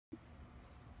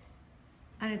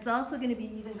And it's also going to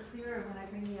be even clearer when I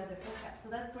bring the other book up. So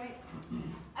that's great.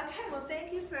 Okay, well,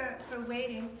 thank you for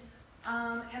waiting.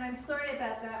 And I'm sorry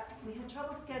about that. We had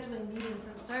trouble scheduling meetings.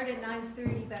 It started at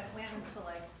 9:30, but it went until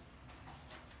like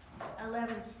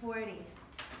 11:40.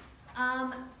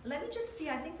 Let me just see.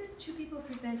 I think there's 2 people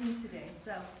presenting today,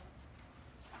 so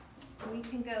we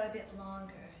can go a bit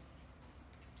longer.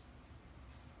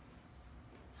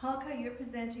 Halka, you're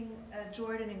presenting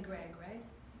Jordan and Greg, right?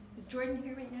 Is Jordan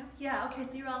here right now? Yeah, okay,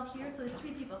 so you're all here, so there's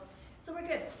 3 people. So we're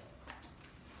good.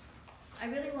 I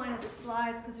really wanted the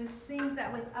slides because there's things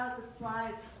that without the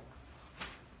slides,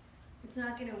 it's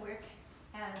not going to work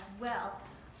as well.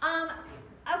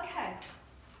 Okay,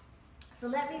 so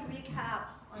let me recap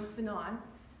on Fanon.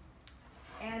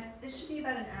 And this should be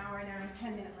about an hour and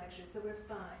 10-minute lecture, so we're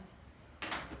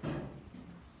fine.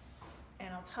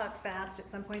 And I'll talk fast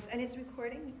at some points. And it's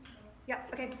recording? Yeah,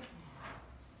 okay.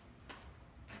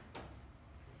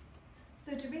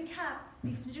 So to recap,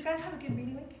 did you guys have a good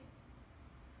reading week?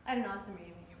 I had an awesome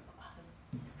reading week. It was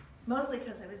awesome. Mostly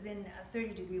because I was in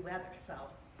 30-degree weather, so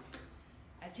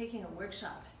I was taking a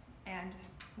workshop. And,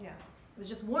 you know, it was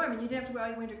just warm, and you didn't have to wear all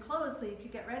your winter clothes, so you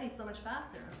could get ready so much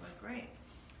faster. It was like, great.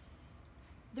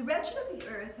 The Wretched of the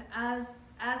Earth, as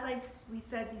we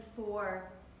said before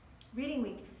reading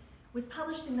week, was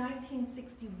published in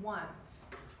 1961.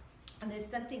 And there's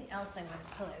something else I want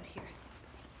to pull out here.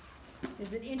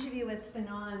 There's an interview with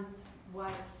Fanon's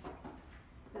wife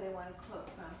that I want to quote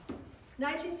from.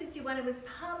 1961, it was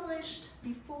published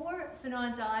before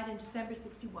Fanon died in December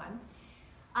 61.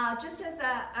 Just as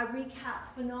a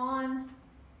recap, Fanon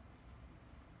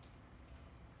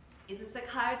is a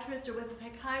psychiatrist, or was a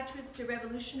psychiatrist, a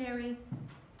revolutionary.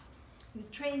 He was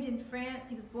trained in France.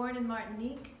 He was born in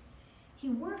Martinique. He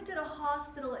worked at a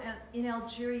hospital in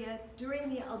Algeria during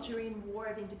the Algerian War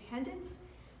of Independence,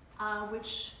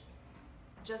 which,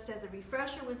 just as a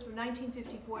refresher, was from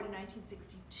 1954 to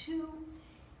 1962.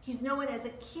 He's known as a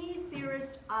key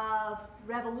theorist of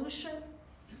revolution,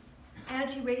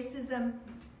 anti-racism,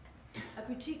 a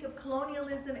critique of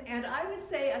colonialism, and I would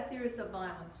say a theorist of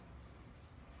violence.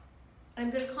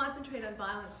 I'm going to concentrate on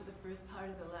violence for the first part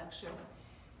of the lecture.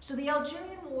 So the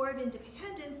Algerian War of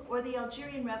Independence, or the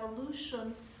Algerian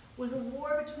Revolution, was a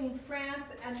war between France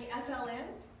and the FLN,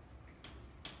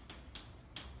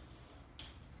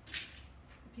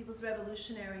 the People's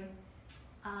Revolutionary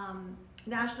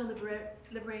National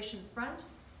Liberation Front,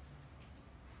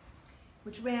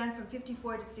 which ran from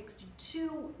 54 to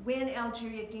 62 when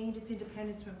Algeria gained its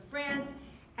independence from France,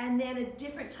 and then a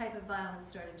different type of violence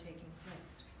started taking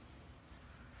place.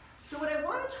 So what I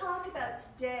want to talk about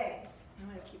today, I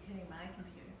want to keep hitting my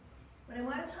computer. What I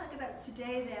want to talk about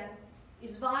today then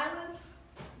is violence,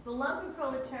 the lumpen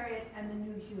proletariat, and the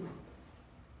new human.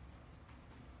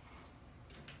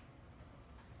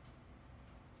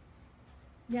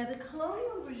 Now the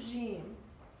colonial regime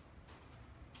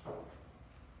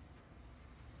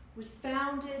was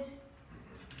founded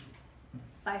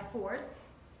by force.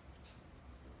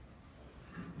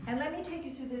 And let me take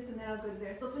you through this and then I'll go to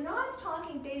there. So Fanon's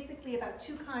talking basically about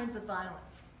 2 kinds of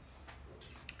violence.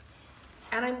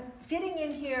 And I'm fitting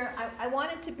in here, I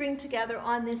wanted to bring together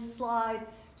on this slide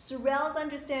Sorel's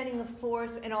understanding of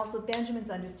force and also Benjamin's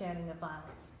understanding of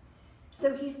violence.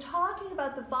 So he's talking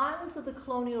about the violence of the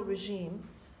colonial regime,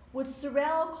 what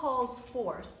Sorel calls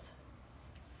force.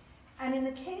 And in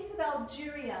the case of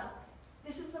Algeria,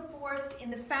 this is the force in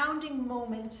the founding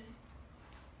moment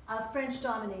of French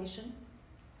domination,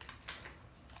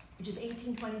 which is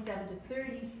 1827 to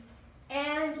 30,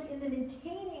 and in the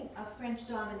maintaining of French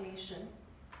domination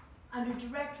under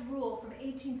direct rule from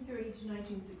 1830 to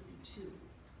 1962.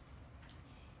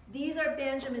 These are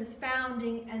Benjamin's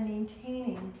founding and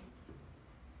maintaining,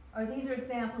 or these are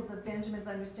examples of Benjamin's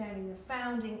understanding of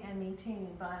founding and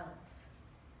maintaining violence.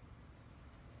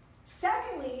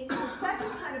 Secondly, the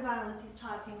second kind of violence he's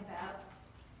talking about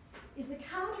is the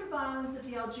counter-violence of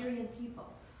the Algerian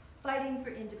people fighting for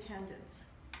independence.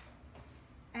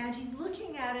 And he's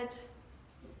looking at it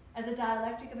as a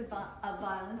dialectic of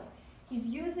violence. He's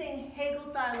using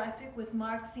Hegel's dialectic with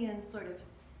Marxian sort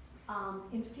of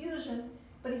infusion,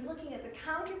 but he's looking at the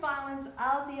counter-violence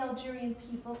of the Algerian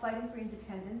people fighting for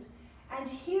independence. And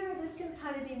here, this can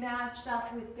kind of be matched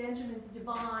up with Benjamin's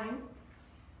divine,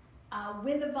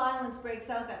 when the violence breaks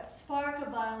out, that spark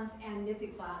of violence and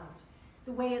mythic violence,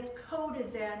 the way it's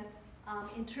coded then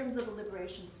in terms of the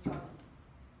liberation struggle.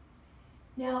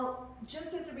 Now,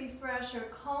 just as a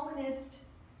refresher, colonist,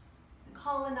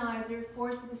 colonizer,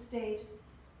 force of the state,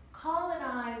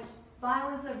 colonized,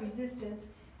 violence of resistance,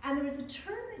 and there was a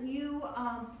term that you,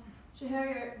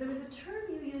 Shahariar, there was a term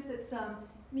you used that's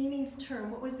Mimi's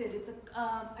term, what was it? It's a,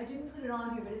 I didn't put it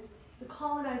on here, but it's the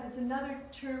colonized. It's another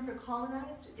term for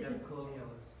colonized. It's a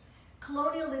colonialist.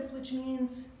 Colonialist, which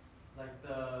means? Like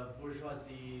the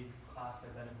bourgeoisie class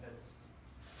that benefits.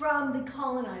 From the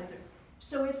colonizer.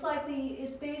 So it's like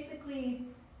it's basically,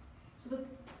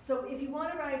 so if you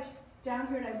want to write down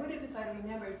here, and I would have if I'd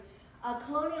remembered,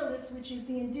 colonialist, which is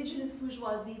the indigenous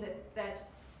bourgeoisie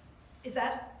is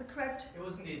that the correct? It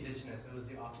wasn't the indigenous, it was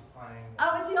the occupying.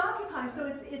 Oh, it's the occupying,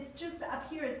 so it's just up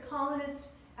here, it's colonist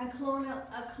and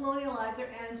colonializer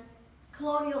and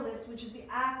colonialist, which is the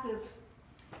active,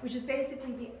 which is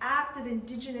basically the active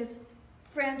indigenous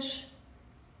French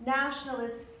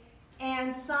nationalists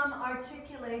and some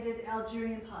articulated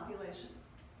Algerian populations.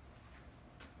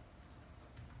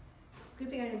 It's a good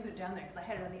thing I didn't put it down there because I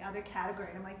had it on the other category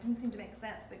and I'm like, didn't seem to make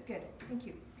sense, but good, thank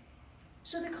you.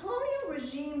 So the colonial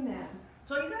regime then,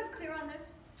 so are you guys clear on this?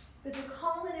 That the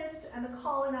colonist and the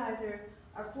colonizer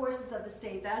are forces of the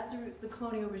state. That's the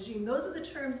colonial regime. Those are the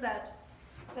terms that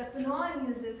Fanon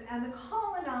uses, and the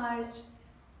colonized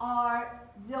are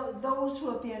those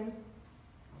who have been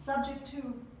subject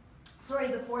to,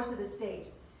 the force of the state.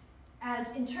 And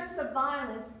in terms of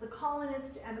violence, the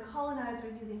colonist and the colonizer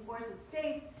is using force of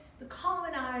state. The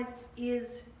colonized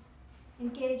is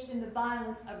engaged in the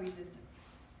violence of resistance.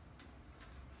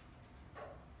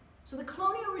 So the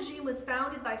colonial regime was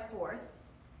founded by force.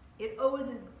 It owes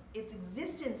its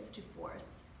existence to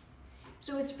force.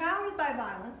 So it's founded by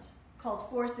violence, called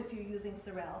force if you're using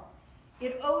Sorel.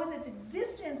 It owes its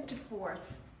existence to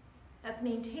force, that's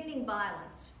maintaining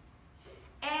violence.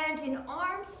 And in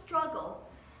armed struggle,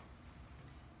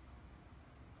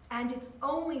 and it's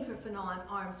only for Fanon,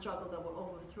 armed struggle that will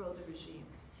overthrow the regime.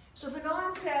 So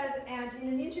Fanon says, and in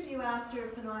an interview after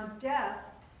Fanon's death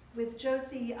with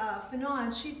Josie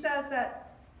Fanon, she says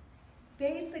that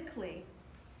basically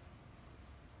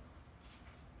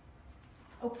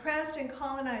oppressed and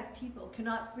colonized people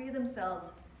cannot free themselves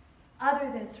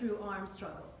other than through armed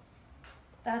struggle.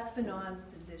 That's Fanon's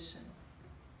position.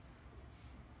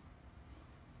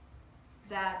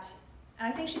 That, and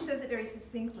I think she says it very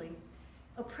succinctly,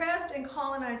 oppressed and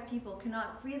colonized people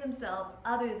cannot free themselves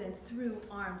other than through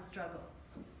armed struggle.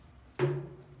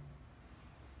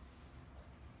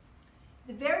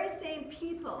 The very same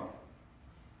people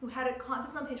who had a, this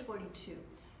is on page 42,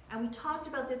 and we talked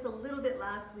about this a little bit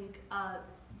last week,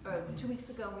 or 2 weeks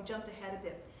ago, and we jumped ahead a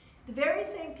bit. The very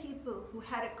same people who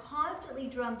had it constantly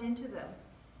drummed into them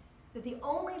that the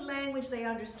only language they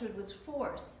understood was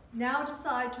force, now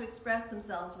decide to express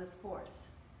themselves with force.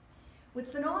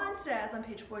 What Fanon says on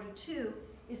page 42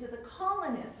 is that the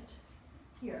colonist,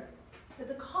 here, that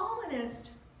the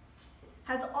colonist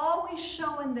has always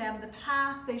shown them the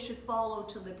path they should follow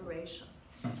to liberation.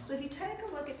 So if you take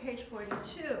a look at page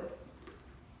 42,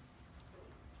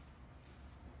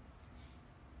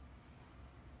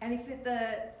 and if it,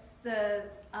 the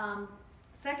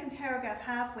second paragraph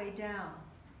halfway down,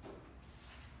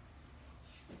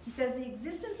 he says, the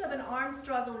existence of an armed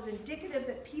struggle is indicative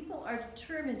that people are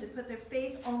determined to put their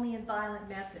faith only in violent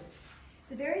methods.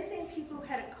 The very same people who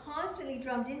had it constantly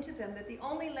drummed into them that the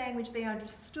only language they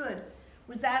understood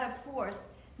was that of force,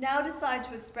 now decide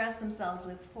to express themselves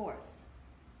with force.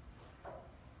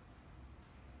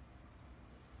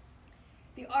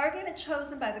 The argument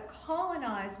chosen by the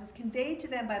colonized was conveyed to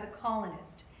them by the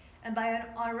colonist, and by an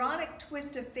ironic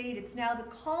twist of fate, it's now the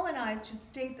colonized who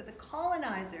state that the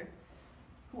colonizer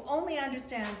who only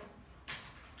understands,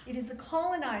 it is the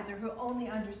colonizer who only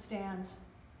understands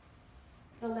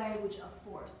the language of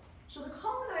force. So the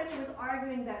colonizer was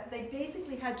arguing that they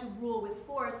basically had to rule with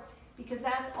force because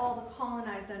that's all the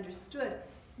colonized understood.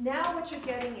 Now what you're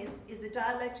getting is the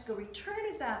dialectical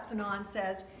return of that, Fanon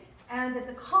says, and that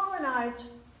the colonized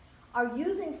are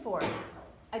using force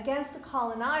against the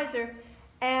colonizer,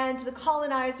 and the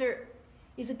colonizer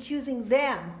is accusing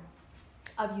them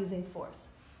of using force.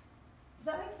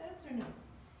 Does that make sense or no?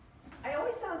 It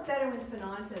always sounds better when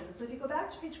Fanon says it. So if you go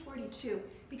back to page 42,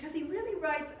 because he really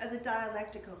writes as a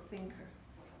dialectical thinker.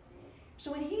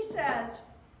 So when he says,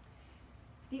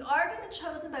 the argument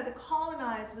chosen by the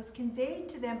colonized was conveyed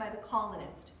to them by the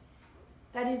colonist.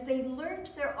 That is, they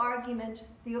learned their argument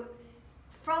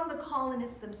from the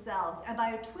colonists themselves, and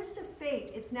by a twist of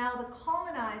fate, it's now the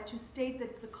colonized who state that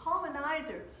it's the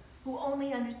colonizer who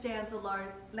only understands the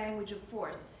language of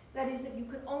force. That is, that you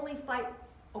could only fight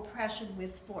oppression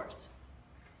with force.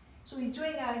 So he's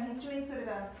doing sort of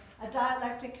a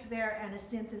dialectic there and a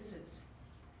synthesis.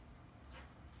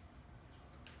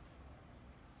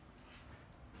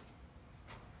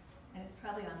 And it's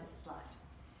probably on this slide.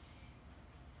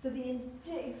 So the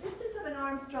existence of an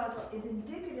armed struggle is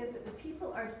indicative that the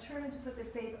people are determined to put their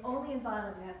faith only in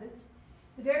violent methods.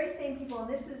 The very same people,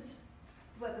 and this is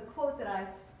what the quote that I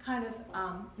kind of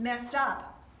messed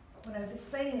up when I was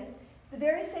explaining it, the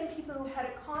very same people who had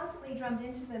it constantly drummed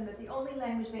into them that the only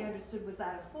language they understood was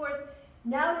that of force,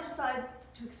 now decide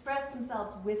to express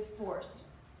themselves with force.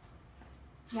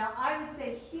 Now, I would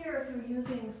say here, if we were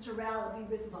using Sorel, it would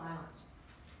be with violence.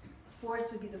 Force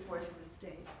would be the force of the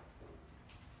state.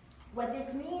 What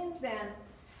this means then,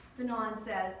 Fanon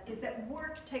says, is that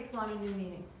work takes on a new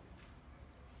meaning.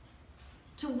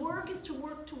 To work is to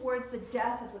work towards the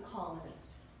death of the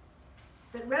colonist.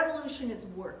 That revolution is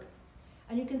work.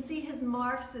 And you can see his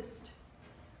Marxist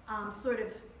sort of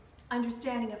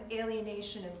understanding of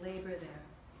alienation and labor there.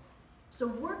 So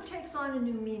work takes on a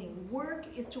new meaning. Work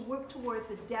is to work towards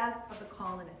the death of the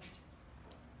colonist.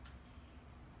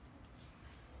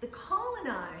 The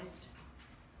colonized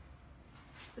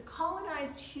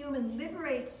human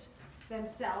liberates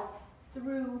themselves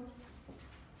through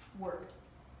work.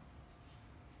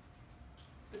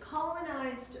 The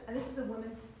colonized, and this is a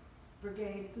women's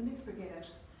brigade, it's a mixed brigade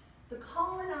actually. The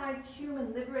colonized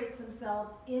human liberates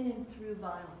themselves in and through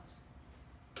violence.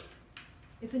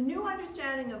 It's a new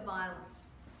understanding of violence.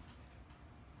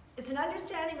 It's an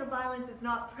understanding of violence that's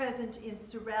not present in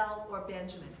Sorel or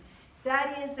Benjamin.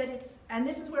 That is that it's, and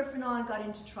this is where Fanon got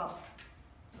into trouble,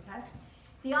 okay?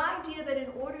 The idea that in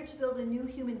order to build a new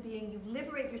human being, you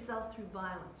liberate yourself through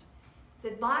violence.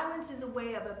 That violence is a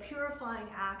way of a purifying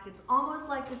act. It's almost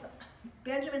like this,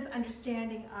 Benjamin's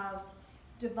understanding of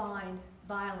divine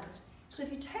violence. So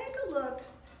if you take a look,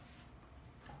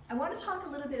 I want to talk a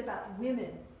little bit about women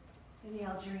in the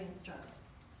Algerian struggle.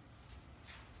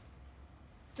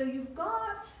 So you've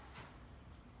got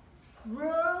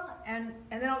rural, and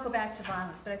then I'll go back to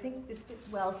violence, but I think this fits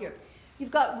well here.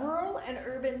 You've got rural and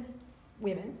urban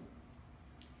women.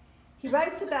 He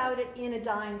writes about it in A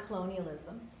Dying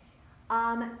Colonialism.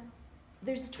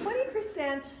 There's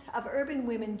 20% of urban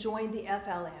women joined the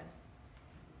FLN.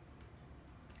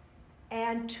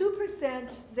 And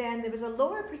 2%, then there was a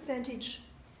lower percentage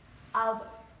of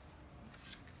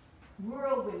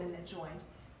rural women that joined.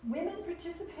 Women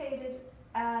participated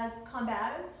as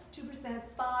combatants,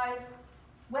 2%, spies,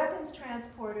 weapons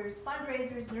transporters,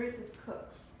 fundraisers, nurses,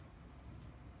 cooks.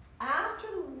 After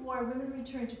the war, women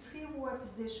returned to pre-war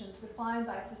positions defined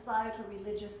by societal,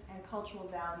 religious, and cultural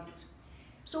values.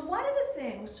 So one of the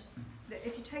things, that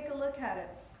if you take a look at it,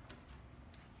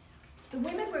 the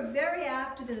women were very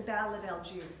active in the Battle of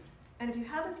Algiers. And if you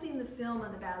haven't seen the film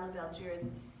on the Battle of Algiers,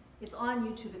 it's on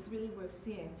YouTube, it's really worth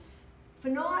seeing.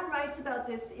 Fanon writes about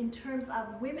this in terms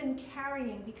of women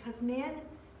carrying, because men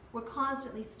were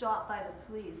constantly stopped by the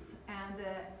police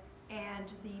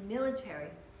and the military.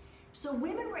 So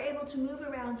women were able to move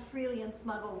around freely and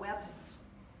smuggle weapons.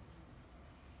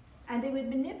 And they would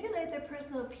manipulate their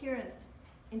personal appearance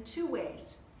in two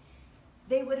ways.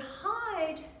 They would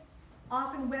hide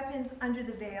often weapons under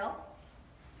the veil,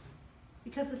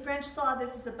 because the French saw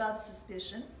this as above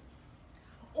suspicion,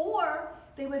 or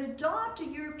they would adopt a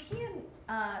European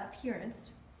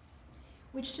appearance,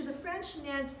 which to the French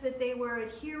meant that they were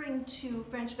adhering to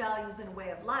French values and a way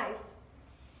of life.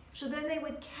 So then they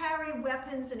would carry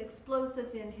weapons and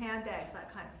explosives in handbags,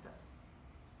 that kind of stuff,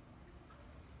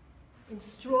 in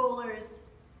strollers.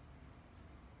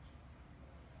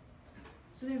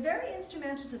 So they're very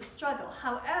instrumental to the struggle.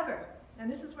 However, and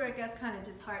this is where it gets kind of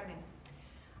disheartening,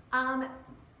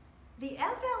 the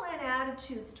FLN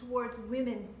attitudes towards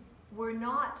women were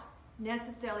not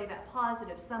necessarily that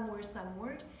positive. Some were, some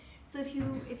weren't. So if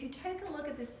you take a look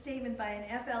at this statement by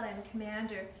an FLN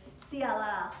commander, Si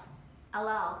Alal,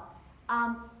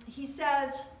 he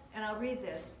says, and I'll read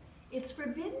this, "It's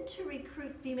forbidden to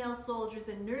recruit female soldiers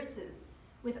and nurses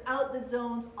without the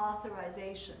zone's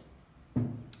authorization."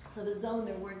 So the zone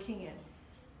they're working in.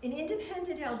 In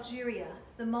independent Algeria,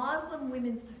 the Muslim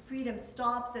women's freedom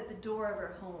stops at the door of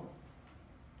her home.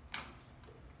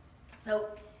 So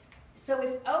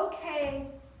it's okay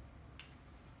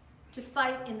to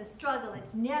fight in the struggle,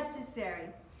 it's necessary.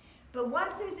 But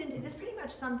once this pretty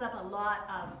much sums up a lot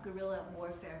of guerrilla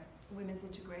warfare, women's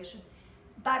integration.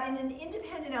 But in an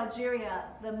independent Algeria,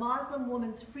 the Muslim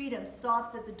woman's freedom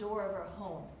stops at the door of her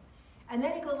home. And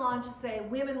then he goes on to say,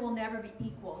 women will never be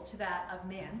equal to that of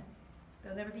men.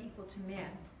 They'll never be equal to men.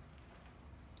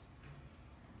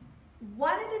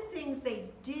 One of the things they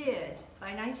did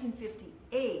by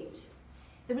 1958,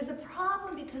 there was a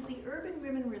problem because the urban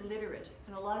women were literate,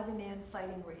 and a lot of the men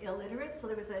fighting were illiterate, so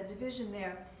there was a division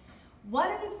there.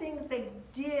 One of the things they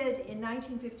did in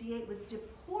 1958 was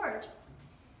deport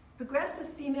progressive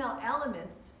female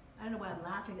elements I don't know why I'm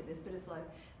laughing at this, but it's like,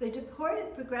 they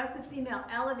deported progressive female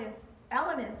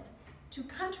elements to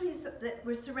countries that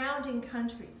were surrounding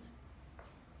countries.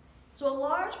 So a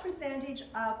large percentage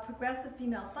of progressive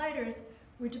female fighters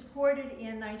were deported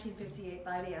in 1958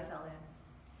 by the FLN.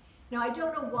 Now, I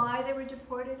don't know why they were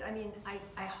deported. I mean,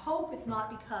 I hope it's not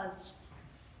because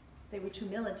they were too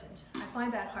militant. I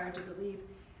find that hard to believe.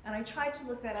 And I tried to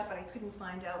look that up, but I couldn't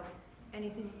find out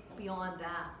anything beyond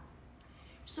that.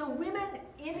 So women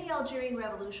in the Algerian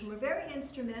Revolution were very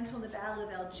instrumental in the Battle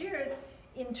of Algiers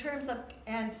in terms of,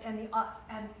 and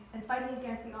fighting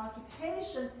against the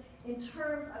occupation in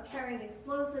terms of carrying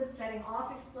explosives, setting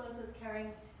off explosives,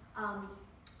 carrying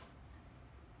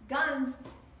guns,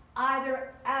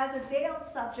 either as a veiled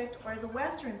subject or as a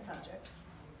Western subject.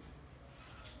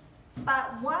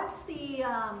 But once the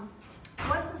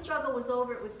struggle was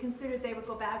over, it was considered they would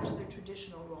go back to their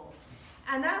traditional roles.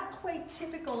 And that's quite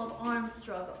typical of armed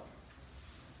struggle.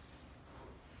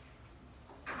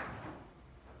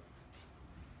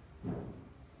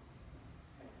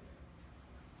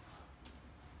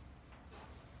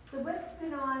 So what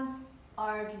Fanon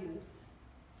argues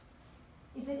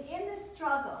is that in this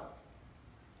struggle,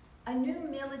 a new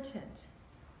militant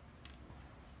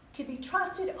could be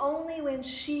trusted only when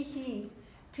he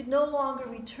could no longer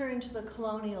return to the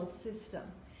colonial system.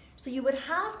 So you would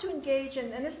have to engage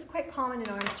in, and this is quite common in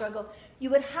armed struggle, you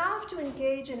would have to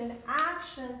engage in an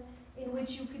action in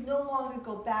which you could no longer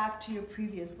go back to your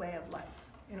previous way of life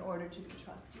in order to be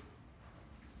trusted.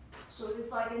 So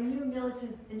it's like a new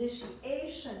militant's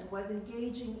initiation was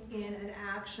engaging in an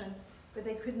action, but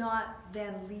they could not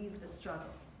then leave the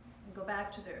struggle and go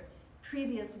back to their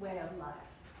previous way of life.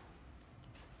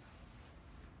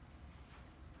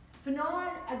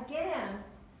 Fanon, again,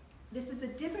 this is a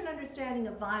different understanding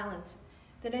of violence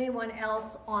than anyone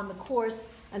else on the course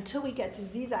until we get to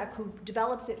Zizek, who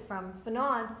develops it from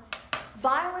Fanon.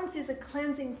 Violence is a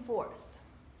cleansing force.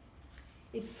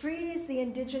 It frees the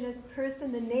indigenous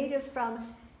person, the native,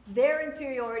 from their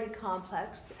inferiority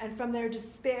complex and from their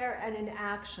despair and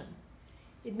inaction.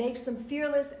 It makes them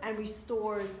fearless and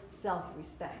restores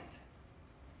self-respect.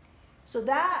 So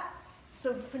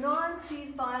Fanon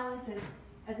sees violence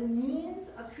as a means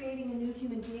of creating a new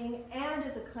human being and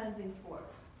as a cleansing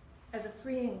force, as a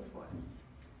freeing force.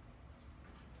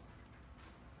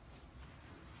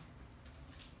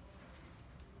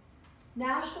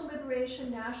 National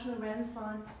liberation, national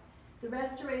renaissance, the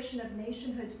restoration of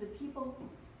nationhood to the people,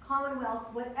 commonwealth,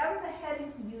 whatever the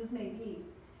headings used may be,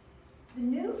 the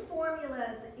new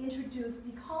formulas introduced,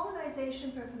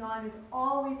 decolonization for Fanon is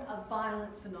always a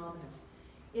violent phenomenon.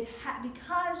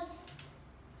 Because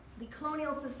the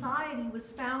colonial society was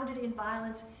founded in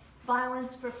violence,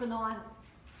 violence for Fanon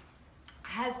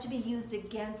has to be used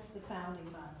against the founding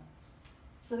violence.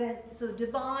 So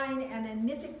divine and then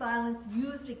mythic violence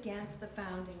used against the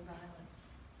founding violence.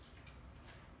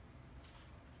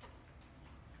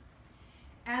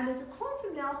 And there's a quote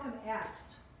from Malcolm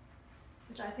X,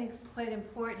 which I think is quite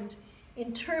important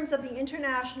in terms of the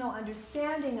international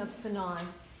understanding of Fanon.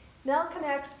 Malcolm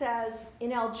X says,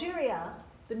 in Algeria,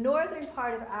 the northern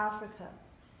part of Africa,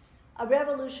 a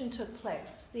revolution took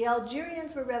place. The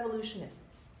Algerians were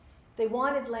revolutionists. They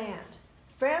wanted land.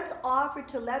 France offered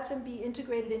to let them be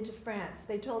integrated into France.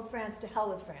 They told France to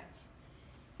hell with France.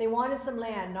 They wanted some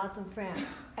land, not some France.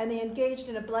 And they engaged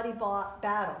in a bloody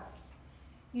battle.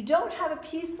 You don't have a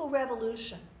peaceful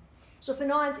revolution. So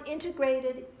Fanon's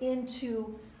integrated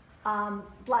into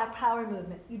Black Power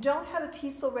movement. You don't have a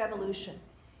peaceful revolution.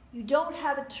 You don't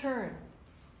have a turn,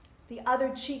 the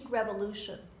other cheek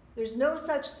revolution. There's no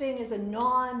such thing as a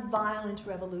non-violent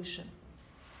revolution.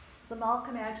 So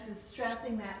Malcolm X is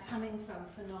stressing that coming from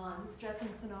Fanon, stressing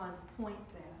Fanon's point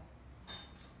there.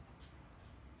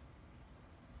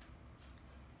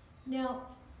 Now,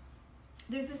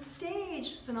 there's a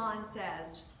stage, Fanon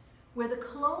says, where the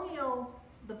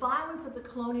violence of the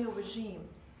colonial regime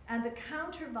and the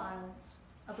counter-violence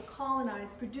of the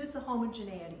colonized produce a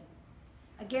homogeneity.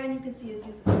 Again, you can see his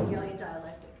use of the Hegelian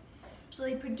dialectic. So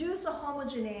they produce a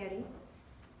homogeneity,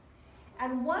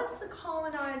 and once the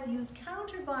colonized use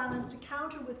counter-violence to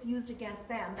counter what's used against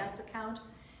them,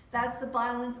 that's the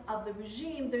violence of the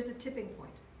regime, there's a tipping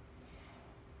point.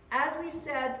 As we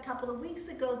said a couple of weeks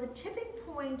ago, the tipping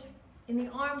point in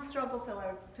the armed struggle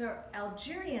for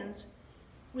Algerians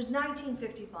was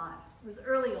 1955. It was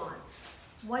early on,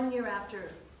 1 year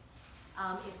after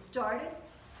it started,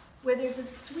 where there's a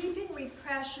sweeping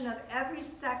repression of every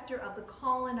sector of the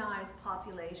colonized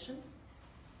populations.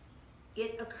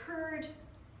 It occurred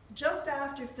just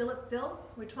after Philippeville,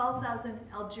 where 12,000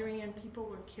 Algerian people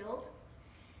were killed.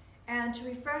 And to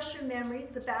refresh your memories,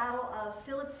 the Battle of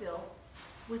Philippeville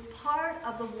was part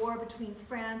of the war between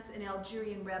France and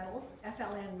Algerian rebels,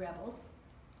 FLN rebels.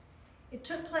 It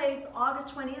took place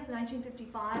August 20th,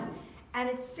 1955, and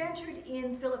it centered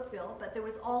in Philippeville, but there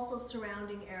was also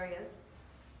surrounding areas.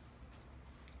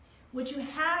 What you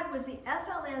had was the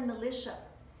FLN militia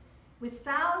with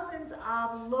thousands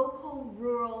of local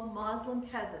rural Muslim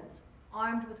peasants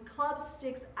armed with clubs,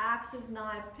 sticks, axes,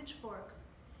 knives, pitchforks,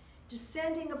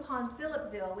 descending upon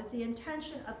Philippeville with the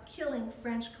intention of killing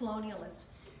French colonialists.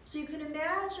 So you can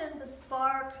imagine the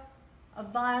spark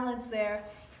of violence there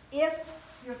if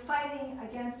you're fighting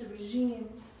against a regime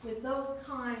with those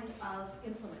kind of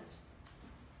implements.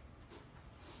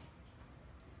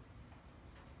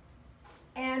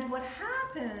 And what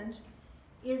happened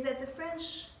is that the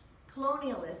French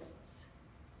colonialists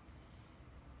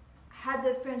had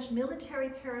the French military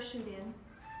parachute in,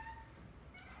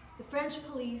 the French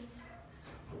police,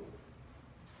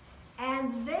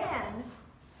 and then,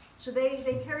 so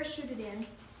they parachuted in,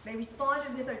 they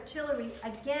responded with artillery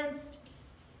against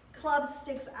clubs,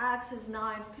 sticks, axes,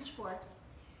 knives, pitchforks.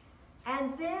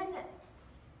 And then,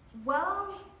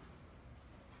 while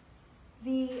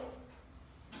the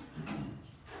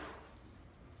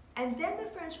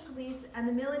French police and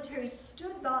the military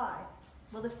stood by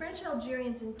while the French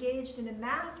Algerians engaged in a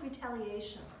mass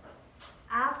retaliation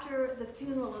after the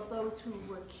funeral of those who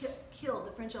were killed,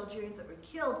 the French Algerians that were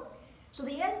killed. So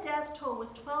the end death toll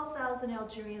was 12,000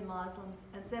 Algerian Muslims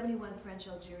and 71 French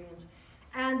Algerians.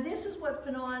 And this is what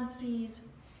Fanon sees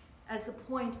as the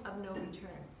point of no return.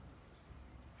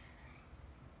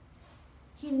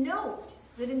 He notes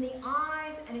that in the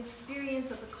eyes and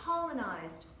experience of the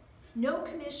colonized, no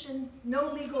commission,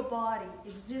 no legal body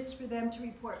exists for them to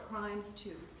report crimes to.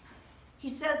 He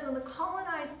says when the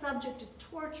colonized subject is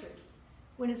tortured,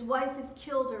 when his wife is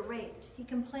killed or raped, he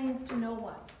complains to no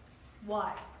one.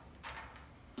 Why?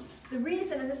 The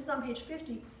reason, and this is on page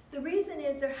 50, the reason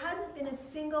is there hasn't been a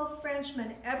single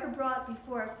Frenchman ever brought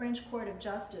before a French court of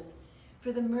justice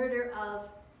for the murder of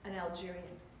an Algerian.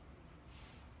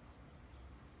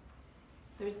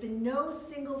 There's been no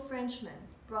single Frenchman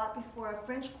brought before a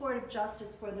French court of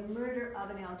justice for the murder of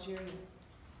an Algerian.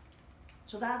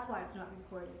 So that's why it's not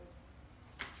reported.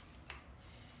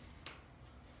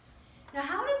 Now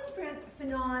how does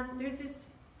Fanon, there's this,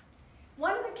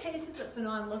 one of the cases that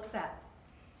Fanon looks at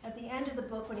the end of the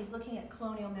book when he's looking at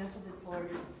colonial mental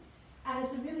disorders, and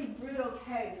it's a really brutal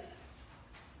case.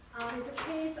 It's a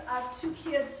case of two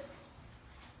kids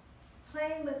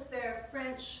playing with their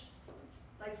French,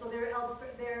 like, so they're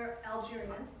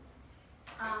Algerians,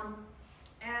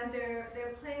 and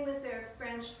they're playing with their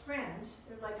French friend.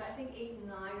 They're like, I think 8 and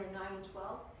 9 or 9 and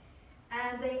 12,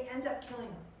 and they end up killing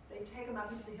him. They take him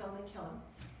up into the hill and they kill him.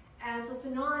 And so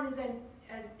Fanon is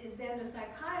then the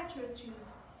psychiatrist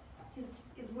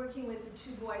is working with the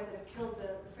two boys that have killed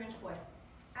the French boy.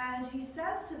 And he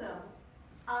says to them,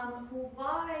 well,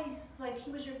 why, like,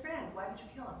 he was your friend, why did you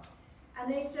kill him?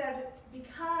 And they said,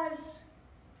 because,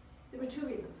 there were two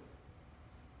reasons.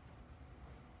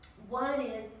 One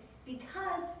is,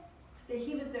 because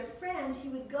he was their friend, he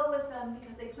would go with them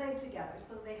because they played together,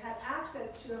 so they had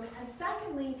access to him. And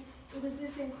secondly, it was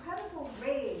this incredible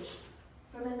rage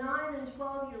from a 9 and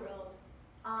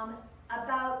 12-year-old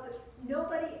about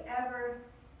nobody ever,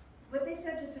 what they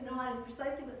said to Fanon is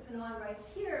precisely what Fanon writes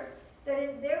here, that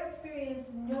in their experience,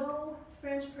 no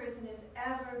French person has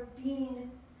ever been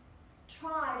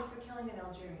tried for killing an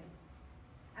Algerian.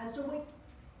 And so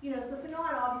so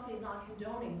Fanon obviously is not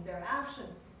condoning their action,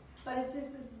 but it's this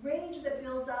rage that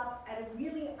builds up at a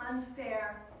really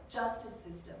unfair justice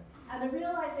system. And the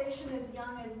realization as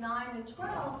young as 9 and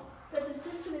 12 that the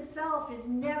system itself is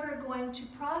never going to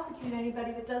prosecute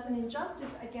anybody that does an injustice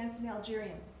against an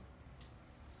Algerian.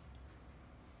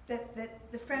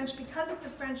 That the French, because it's a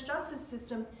French justice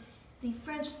system, the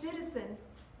French citizen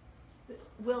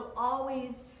will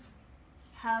always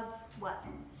have, what?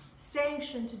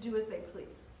 Sanction to do as they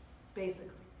please, basically.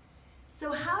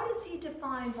 So how does he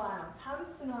define violence? How does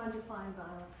Fanon define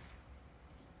violence?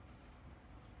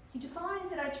 He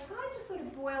defines it, I tried to sort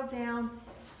of boil down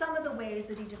some of the ways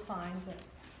that he defines it.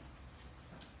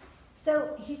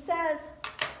 So he says,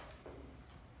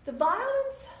 the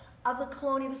violence of the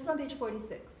colonial, this is on page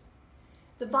 46,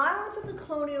 the violence of the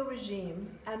colonial regime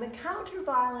and the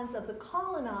counter-violence of the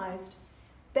colonized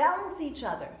balance each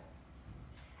other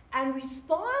and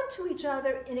respond to each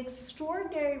other in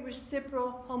extraordinary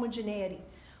reciprocal homogeneity.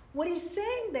 What he's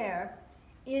saying there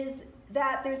is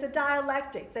that there's a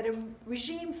dialectic, that a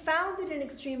regime founded in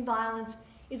extreme violence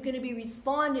is going to be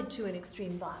responded to in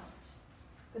extreme violence.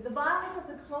 That the violence of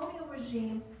the colonial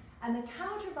regime and the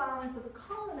counter-violence of the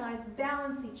colonized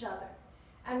balance each other.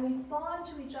 and respond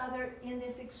to each other in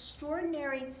this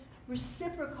extraordinary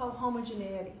reciprocal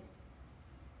homogeneity.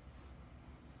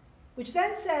 Which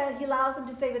then said, he allows them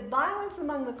to say that violence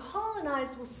among the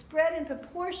colonized will spread in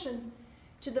proportion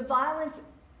to the violence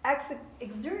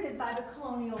exerted by the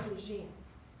colonial regime.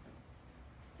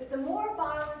 But the more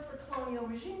violence the colonial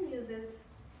regime uses,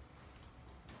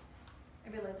 I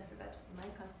realize I forgot to put the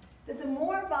mic on, that the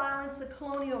more violence the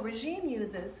colonial regime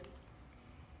uses,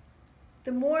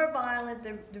 the more violent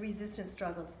the resistance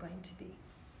struggle is going to be.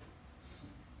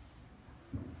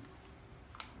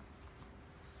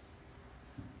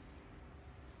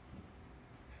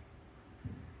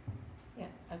 Yeah,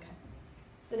 okay.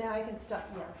 So now I can stop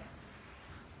yelling.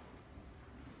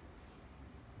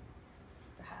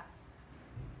 Perhaps.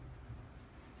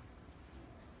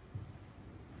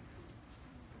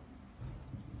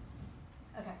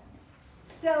 Okay.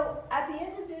 So at the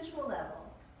individual level,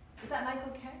 is that mic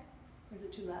okay? Or is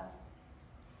it too loud?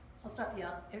 I'll stop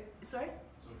yelling. Sorry?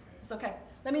 It's okay. It's okay.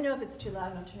 Let me know if it's too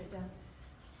loud and I'll turn it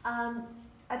down.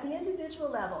 At the individual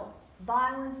level,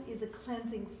 violence is a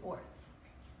cleansing force.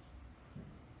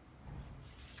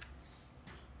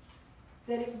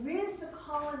 That it rids the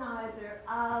colonizer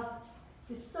of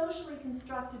the socially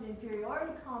constructed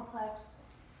inferiority complex,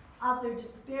 of their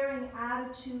despairing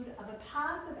attitude, of a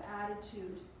passive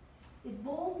attitude. It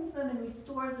boldens them and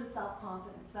restores their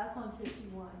self-confidence. That's on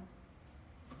 51.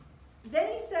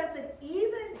 Then he says that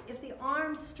even if the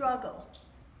armed struggle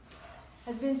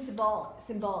has been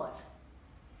symbolic,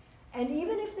 and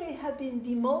even if they have been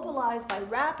demobilized by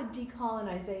rapid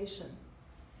decolonization,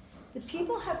 the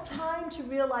people have time to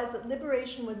realize that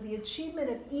liberation was the achievement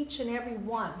of each and every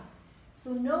one.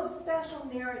 So no special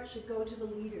merit should go to the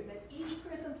leader, that each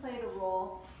person played a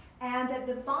role, and that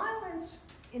the violence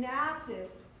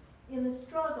enacted in the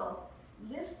struggle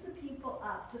lifts the people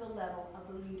up to the level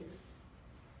of the leader.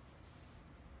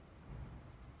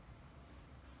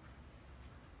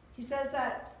 He says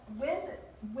that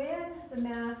when the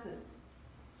masses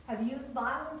have used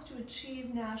violence to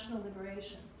achieve national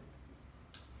liberation,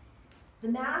 the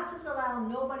masses allow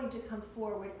nobody to come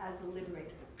forward as the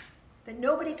liberator. That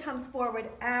nobody comes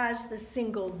forward as the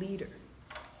single leader.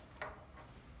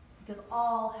 Because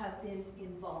all have been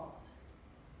involved.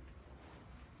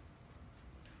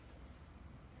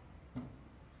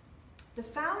 The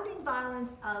founding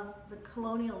violence of the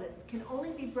colonialists can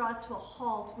only be brought to a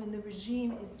halt when the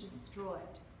regime is destroyed.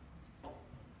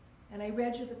 And I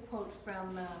read you the quote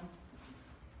from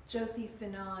Josie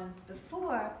Fanon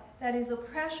before, that is,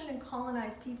 oppression and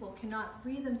colonized people cannot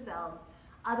free themselves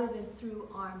other than through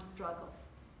armed struggle.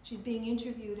 She's being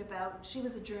interviewed about, she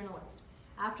was a journalist.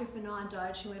 After Fanon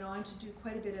died, she went on to do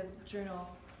quite a bit of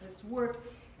journalist work,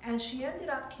 and she ended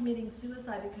up committing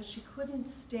suicide because she couldn't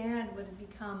stand what had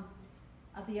become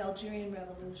of the Algerian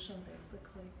Revolution,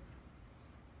 basically.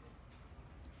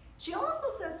 She also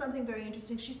says something very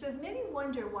interesting. She says, many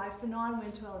wonder why Fanon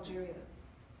went to Algeria.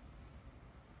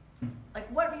 Like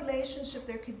what relationship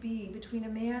there could be between a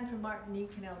man from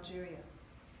Martinique and Algeria.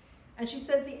 And she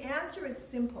says the answer is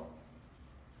simple.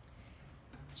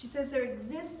 She says there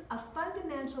exists a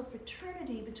fundamental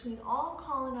fraternity between all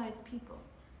colonized people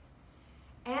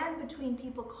and between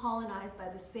people colonized by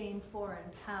the same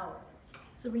foreign power.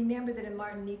 So remember that in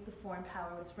Martinique, the foreign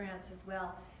power was France as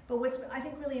well. But what's I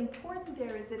think really important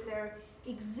there is that there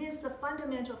exists a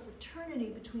fundamental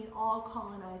fraternity between all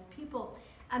colonized people.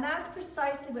 And that's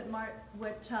precisely what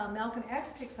Malcolm X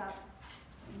picks up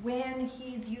when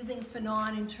he's using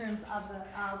Fanon in terms of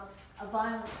a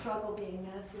violent struggle being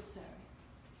necessary.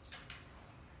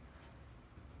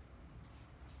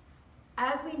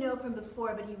 As we know from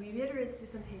before, but he reiterates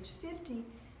this on page 50,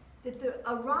 that the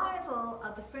arrival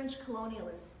of the French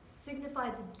colonialists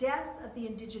signified the death of the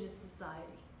indigenous society.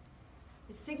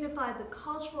 It signified the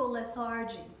cultural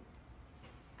lethargy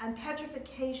and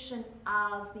petrification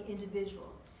of the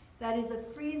individual. That is, a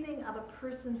freezing of a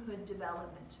personhood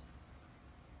development,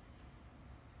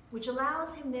 which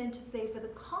allows him then to say, for the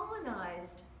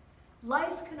colonized,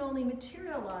 life can only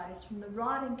materialize from the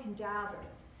rotting cadaver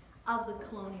of the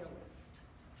colonialist.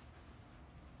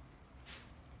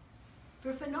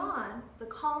 For Fanon, the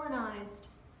colonized,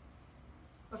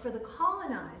 or for the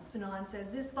colonized, Fanon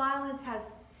says, this violence has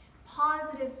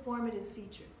positive formative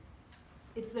features.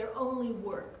 It's their only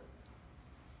work.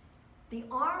 The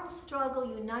armed struggle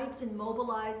unites and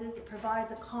mobilizes. It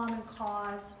provides a common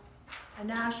cause, a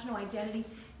national identity.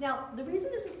 Now, the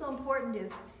reason this is so important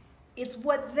is it's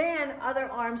what then other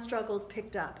armed struggles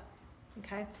picked up,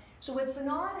 okay? So what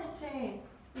Fanon is saying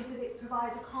is that it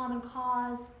provides a common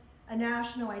cause, a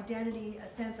national identity, a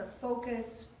sense of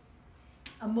focus,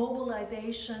 a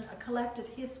mobilization, a collective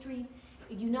history.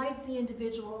 It unites the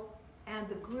individual and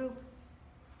the group.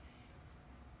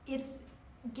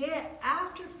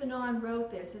 After Fanon wrote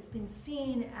this, it's been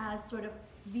seen as sort of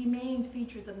the main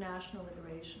features of national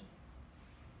liberation.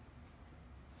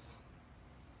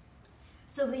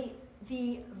 So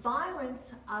the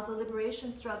violence of the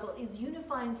liberation struggle is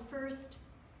unifying first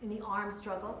in the armed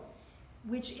struggle,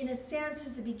 which in a sense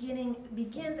is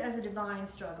begins as a divine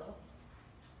struggle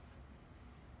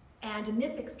and a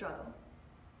mythic struggle.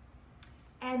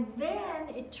 And then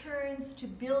it turns to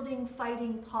building,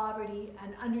 fighting poverty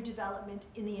and underdevelopment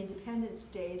in the independent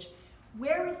stage,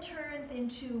 where it turns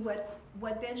into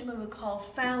what Benjamin would call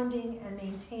founding and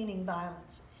maintaining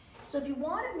violence. So if you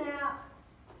want to map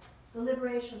the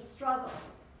liberation struggle,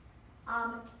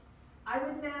 I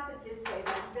would map it this way,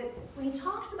 that when he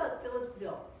talks about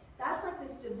Philipsville, that's like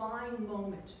this divine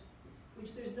moment,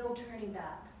 which there's no turning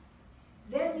back.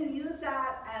 Then you use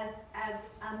that as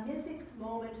a mythic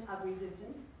moment of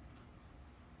resistance,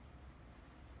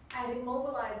 and it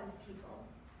mobilizes people,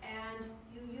 and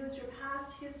you use your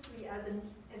past history as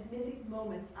mythic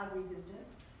moments of resistance.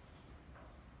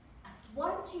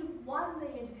 Once you've won the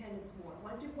independence war,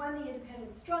 once you've won the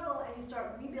independence struggle and you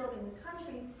start rebuilding the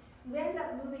country, you end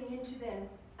up moving into then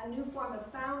a new form of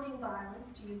founding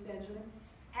violence, to use Benjamin,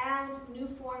 and new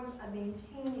forms of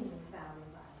maintaining this founding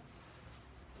violence.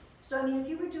 So, I mean, if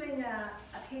you were doing a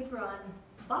paper on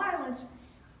violence,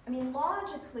 I mean,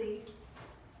 logically,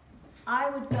 I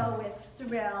would go with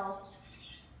Sorel,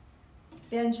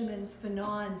 Benjamin,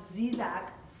 Fanon,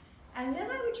 Zizek, and then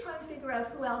I would try and figure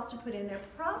out who else to put in there.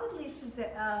 Probably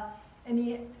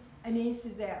Aimé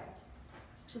Césaire.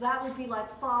 So that would be like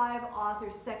 5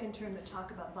 authors, second term, that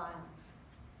talk about violence.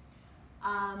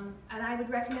 And I would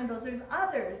recommend those. There's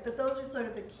others, but those are sort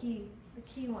of the key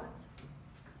ones.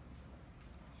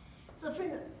 So for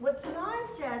what Fanon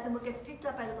says, and what gets picked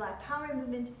up by the Black Power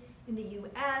movement in the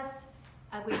US,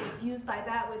 what gets used by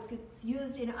that, what gets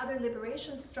used in other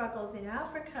liberation struggles in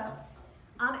Africa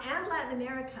and Latin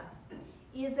America,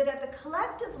 is that at the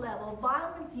collective level,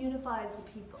 violence unifies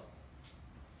the people.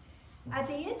 At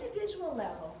the individual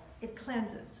level, it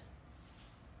cleanses.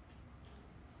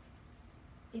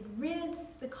 It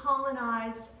rids the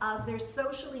colonized of their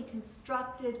socially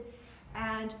constructed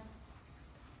and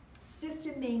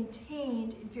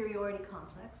system-maintained inferiority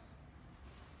complex,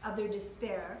 of their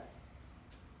despair.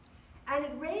 And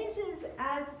it raises,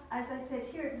 as I said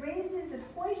here, it raises and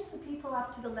hoists the people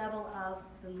up to the level of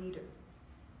the leader.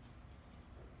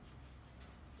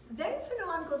 Then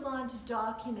Fanon goes on to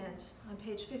document on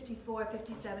page 54,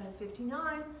 57, and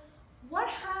 59 what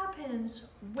happens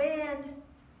when,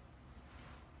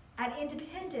 at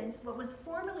independence, what was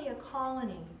formerly a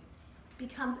colony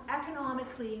becomes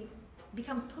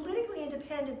politically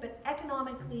independent but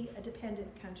economically a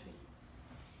dependent country.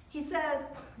 He says,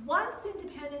 once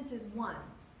independence is won,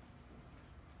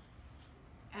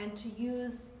 and to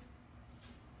use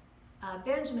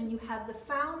Benjamin, you have the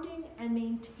founding and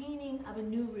maintaining of a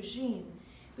new regime.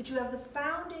 But you have the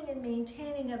founding and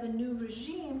maintaining of a new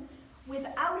regime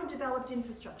without a developed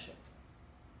infrastructure.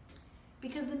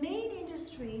 Because the main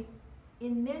industry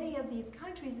in many of these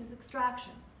countries is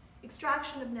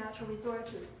extraction of natural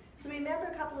resources. So remember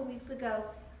a couple of weeks ago,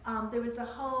 there was a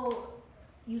whole,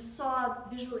 you saw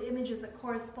visual images that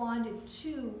corresponded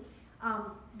to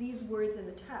these words in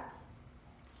the text.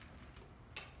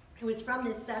 It was from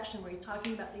this section where he's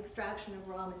talking about the extraction of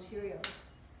raw materials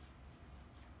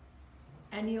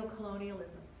and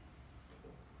neo-colonialism.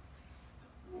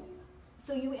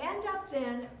 So you end up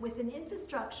then with an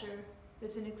infrastructure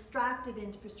that's an extractive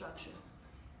infrastructure,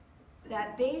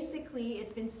 that basically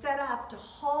it's been set up to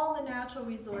haul the natural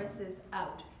resources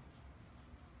out.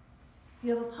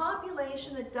 You have a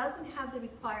population that doesn't have the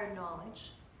required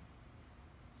knowledge.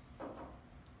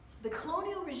 The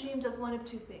colonial regime does one of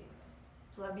two things.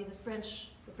 So that would be the French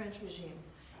regime.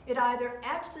 It either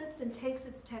exits and takes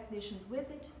its technicians with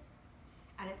it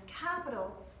and its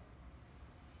capital.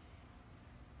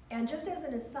 And just as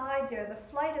an aside there, the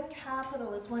flight of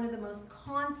capital is one of the most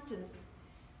constants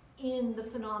in the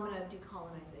phenomena of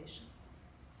decolonization.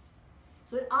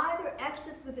 So it either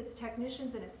exits with its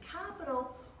technicians and its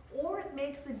capital, or it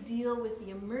makes a deal with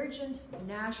the emergent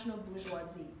national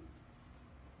bourgeoisie.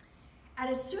 And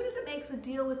as soon as it makes a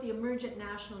deal with the emergent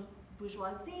national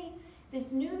bourgeoisie,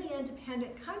 this newly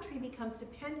independent country becomes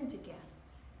dependent again.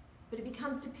 But it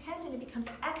becomes dependent, it becomes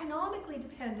economically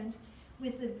dependent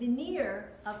with the veneer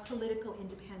of political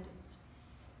independence.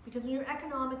 Because when you're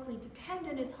economically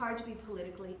dependent, it's hard to be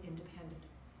politically independent.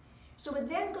 So it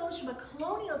then goes from a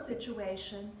colonial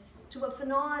situation to what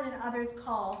Fanon and others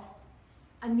call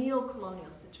a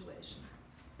neo-colonial situation.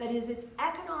 That is, it's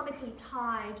economically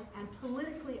tied and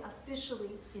politically officially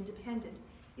independent.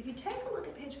 If you take a look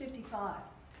at page 55,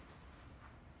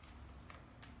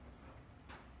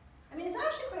 I mean, it's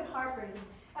actually quite heartbreaking.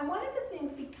 And one of the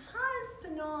things, because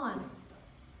Fanon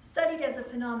studied as a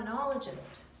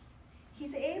phenomenologist,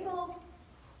 he's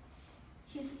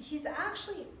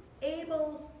actually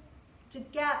able to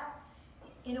get,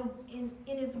 in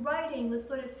his writing, this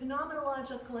sort of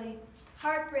phenomenologically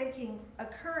heartbreaking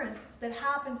occurrence that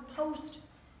happens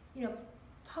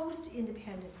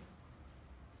post-independence.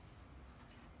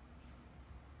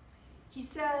 He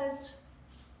says,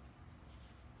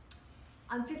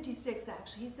 on 56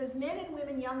 actually, he says, men and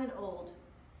women, young and old,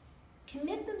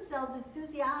 commit themselves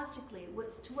enthusiastically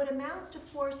to what amounts to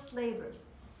forced labor,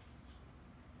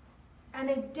 and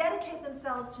they dedicate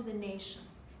themselves to the nation.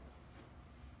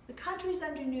 The country's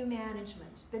under new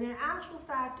management, but in actual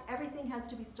fact, everything has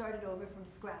to be started over from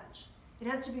scratch. It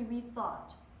has to be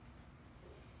rethought.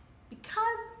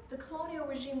 Because the colonial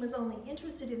regime was only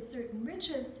interested in certain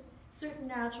riches, certain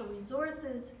natural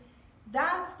resources,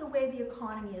 that's the way the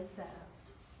economy is set up.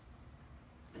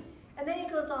 And then he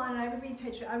goes on, and I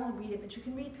won't read it, but you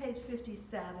can read page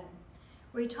 57,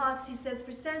 where he says,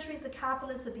 for centuries the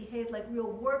capitalists have behaved like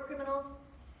real war criminals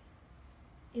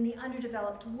in the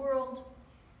underdeveloped world.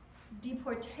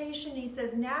 Deportation, he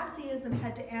says, Nazism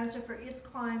had to answer for its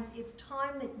crimes. It's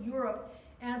time that Europe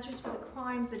answers for the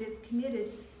crimes that it's committed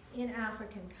in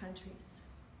African countries.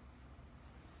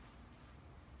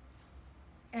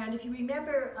 And if you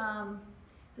remember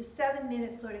the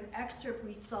 7-minute sort of excerpt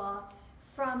we saw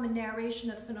from a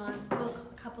narration of Fanon's book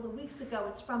a couple of weeks ago,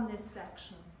 it's from this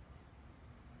section.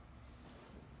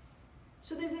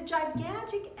 So there's a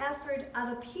gigantic effort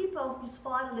of a people who's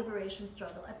fought a liberation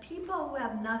struggle, a people who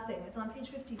have nothing. It's on page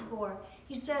 54.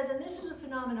 He says, and this is a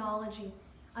phenomenological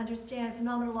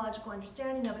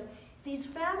understanding of it, these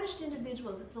famished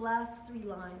individuals, it's the last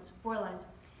 4 lines,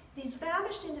 these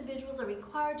famished individuals are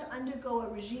required to undergo a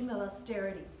regime of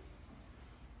austerity.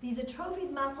 These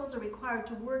atrophied muscles are required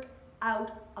to work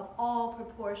out of all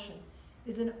proportion.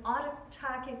 There's an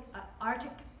Arctic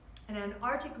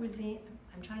regime,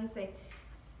 I'm trying to say,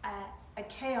 a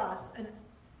chaos, an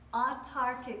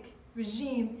autarkic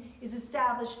regime is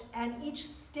established, and each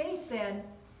state then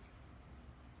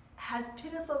has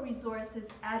pitiful resources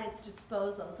at its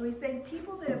disposal. So he's saying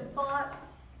people that have fought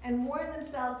and worn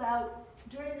themselves out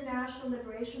during the national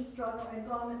liberation struggle and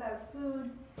gone without food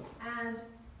and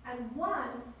won,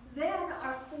 then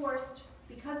are forced,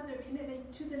 because of their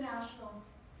commitment to the national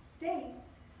state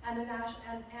and their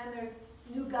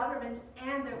new government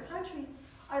and their country,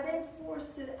 are then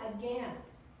forced to again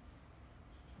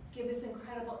give this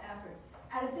incredible effort.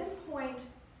 And at this point,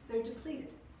 they're depleted.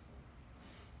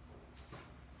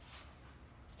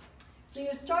 So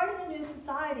you're starting a new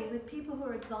society with people who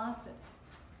are exhausted.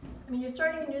 I mean, you're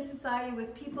starting a new society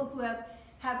with people who have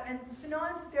and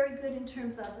Fanon's very good in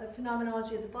terms of the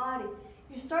phenomenology of the body.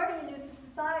 You're starting a new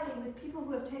society with people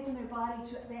who have taken their body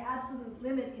to the absolute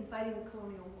limit in fighting the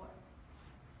colonial war.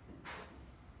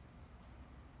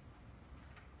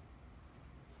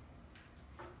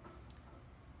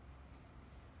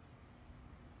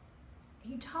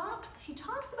 He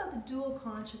talks about the dual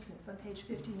consciousness on page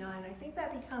 59. I think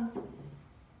that becomes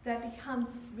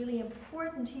really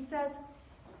important. He says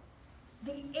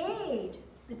the aid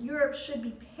that Europe should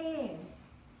be paying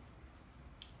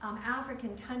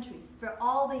African countries for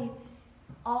all the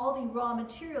raw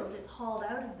materials that's hauled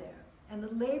out of there and the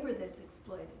labor that's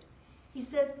exploited. He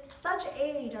says such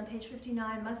aid on page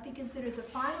 59 must be considered the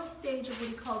final stage of what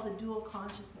he calls a dual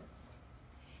consciousness.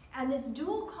 And this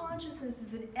dual consciousness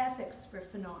is an ethics for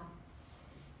Fanon.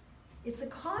 It's a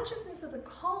consciousness of the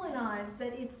colonized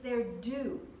that it's their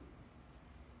due.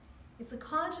 It's a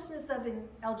consciousness of, in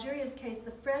Algeria's case,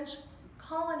 the French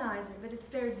colonizer, but it's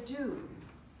their due.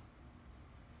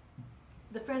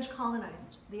 The French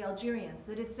colonized the Algerians,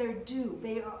 that it's their due.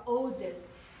 They are owed this.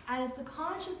 And it's the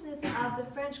consciousness of the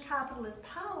French capitalist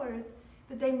powers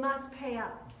that they must pay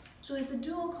up. So it's a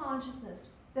dual consciousness.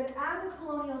 That as a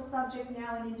colonial subject,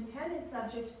 now an independent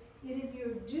subject, it is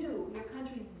your due, your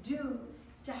country's due,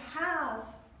 to have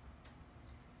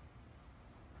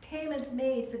payments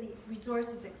made for the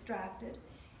resources extracted.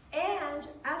 And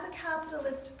as a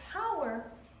capitalist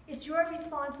power, it's your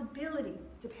responsibility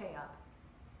to pay up.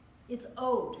 It's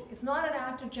owed. It's not an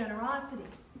act of generosity.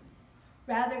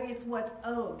 Rather, it's what's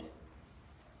owed.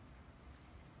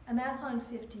 And that's on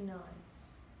 59.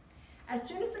 As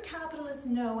soon as the capitalists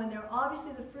know, and they're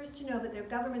obviously the first to know that their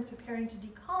government's preparing to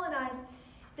decolonize,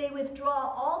 they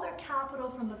withdraw all their capital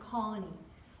from the colony.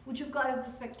 What you've got is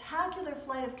a spectacular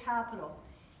flight of capital.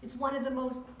 It's one of the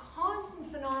most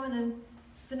constant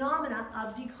phenomena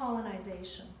of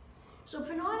decolonization. So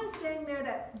Fanon is saying there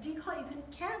that you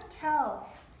can't tell.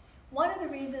 One of the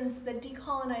reasons that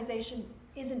decolonization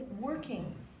isn't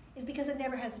working is because it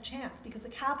never has a chance, because the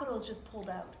capital is just pulled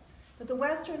out. But the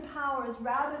Western powers,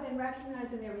 rather than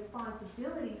recognizing their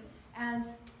responsibility and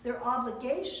their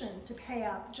obligation to pay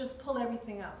up, just pull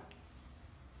everything up.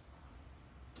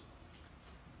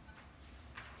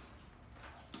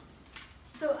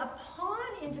 So upon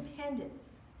independence,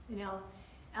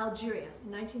 Algeria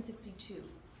in 1962,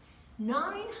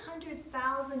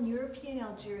 900,000 European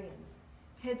Algerians,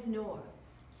 heads north,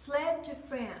 fled to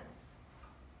France.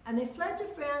 And they fled to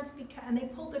France and they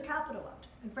pulled their capital out.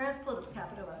 And France pulled its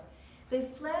capital out. They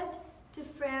fled to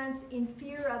France in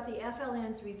fear of the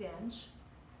FLN's revenge.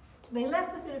 They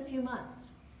left within a few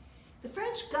months. The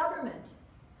French government,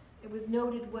 it was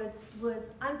noted, was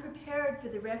unprepared for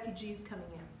the refugees coming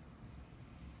in.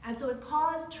 And so it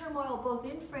caused turmoil both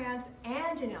in France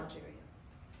and in Algeria.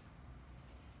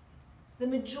 The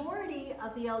majority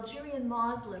of the Algerian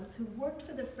Muslims who worked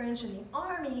for the French in the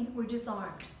army were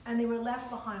disarmed, and they were left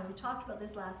behind. We talked about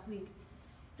this last week.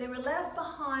 They were left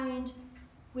behind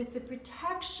with the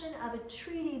protection of a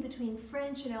treaty between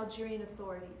French and Algerian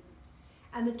authorities.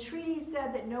 And the treaty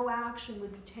said that no action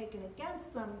would be taken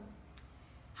against them.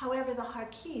 However, the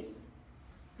Harkis,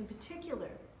 in particular,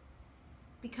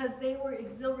 because they were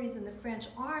auxiliaries in the French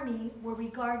army, were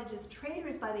regarded as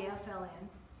traitors by the FLN.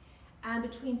 And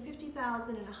between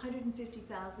 50,000 and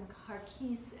 150,000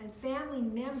 Harkis and family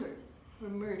members were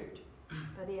murdered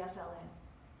by the FLN,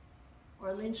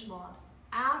 or lynch mobs,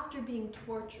 after being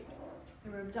tortured. They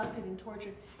were abducted and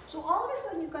tortured. So all of a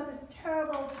sudden you've got a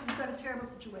terrible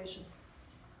situation.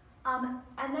 And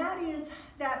that is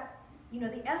that, the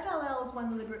FLN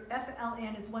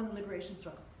has won the liberation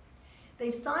struggle.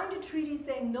 They've signed a treaty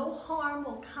saying no harm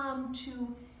will come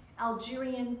to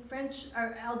Algerian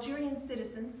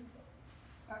citizens,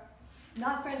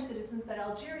 not French citizens, but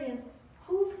Algerians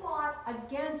who fought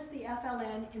against the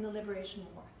FLN in the Liberation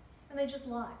War. And they just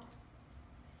lied.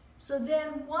 So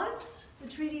then once the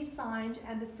treaty's signed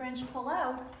and the French pull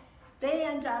out, they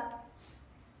end up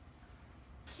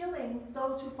killing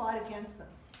those who fought against them,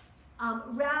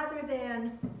 rather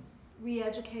than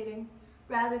re-educating,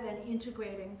 rather than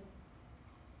integrating.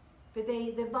 But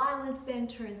the violence then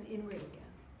turns inward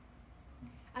again.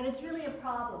 And it's really a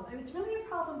problem. I mean, it's really a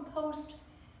problem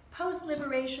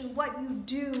post-liberation, what you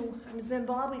do. I mean,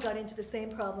 Zimbabwe got into the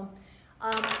same problem.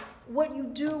 What you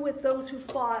do with those who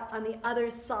fought on the other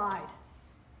side.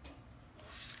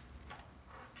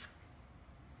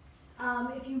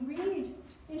 If you read,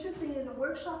 interestingly, the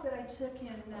workshop that I took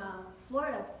in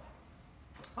Florida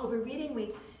over Reading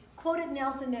Week quoted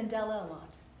Nelson Mandela a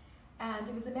lot. And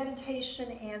it was a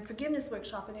meditation and forgiveness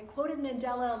workshop, and it quoted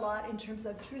Mandela a lot in terms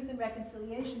of truth and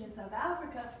reconciliation in South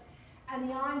Africa, and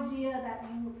the idea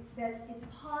that it's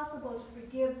possible to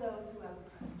forgive those who have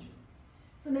oppressed you.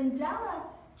 So Mandela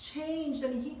changed. I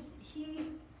mean, he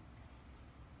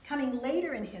coming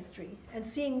later in history and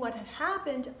seeing what had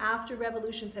happened after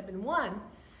revolutions had been won,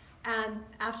 and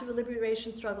after the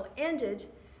liberation struggle ended,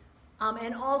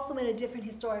 and also in a different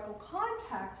historical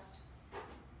context.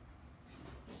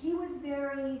 He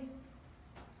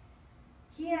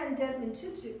and Desmond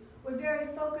Tutu were very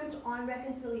focused on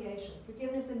reconciliation,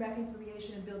 forgiveness and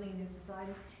reconciliation, and building a new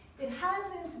society. It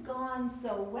hasn't gone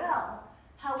so well.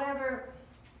 However,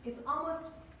 it's almost,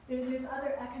 there's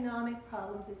other economic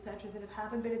problems, etc., that have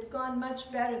happened, but it's gone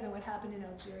much better than what happened in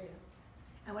Algeria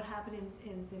and what happened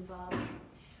in Zimbabwe.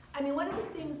 I mean, one of the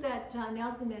things that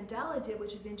Nelson Mandela did,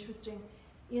 which is interesting,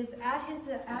 is at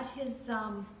his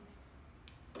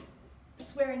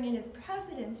swearing in as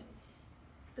president,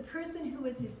 the person who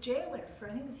was his jailer for,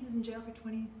 I think he was in jail for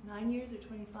 29 years or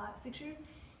 6 years,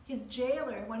 his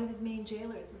jailer, one of his main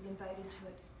jailers, was invited to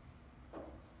it.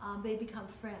 They become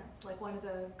friends, like one of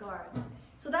the guards.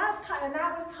 So that's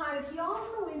he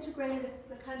also integrated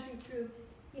the country through,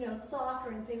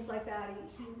 soccer and things like that.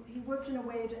 He worked in a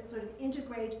way to sort of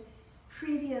integrate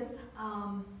previous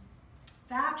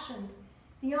factions.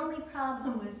 The only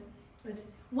problem was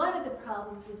one of the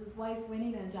problems was his wife,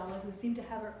 Winnie Mandela, who seemed to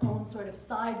have her own sort of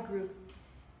side group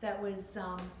that was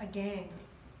a gang.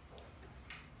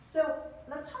 So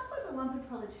let's talk about the lumpen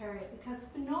proletariat, because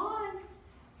Fanon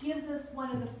gives us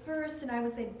one of the first, and I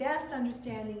would say best,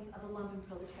 understandings of the lumpen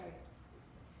proletariat.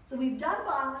 So we've done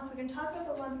violence, we're going to talk about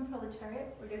the lumpen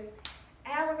proletariat,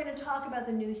 and we're going to talk about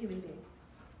the new human being.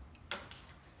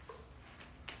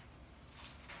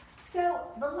 So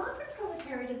the lumpen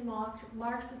proletariat is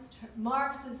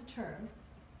Marx's term.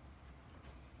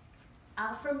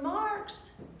 For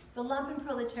Marx, the lumpen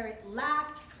proletariat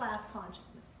lacked class consciousness.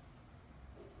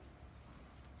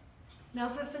 Now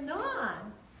for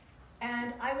Fanon,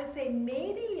 and I would say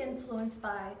maybe influenced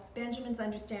by Benjamin's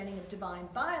understanding of divine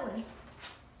violence,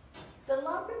 the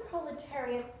lumpen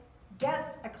proletariat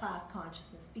gets a class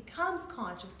consciousness, becomes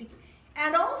conscious,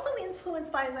 and also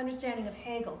influenced by his understanding of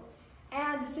Hegel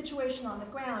and the situation on the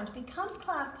ground, becomes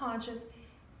class conscious,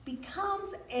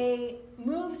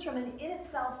 moves from an in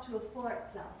itself to a for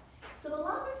itself. So the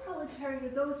lumpen proletariat are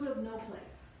those who have no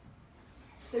place.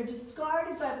 They're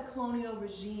discarded by the colonial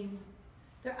regime.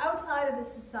 They're outside of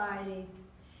the society.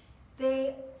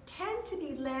 They tend to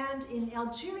be land in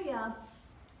Algeria.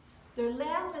 They're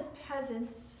landless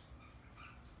peasants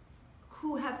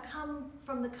who have come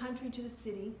from the country to the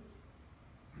city.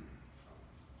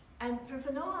 And for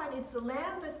Fanon, it's the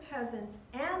landless peasants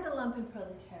and the lumpen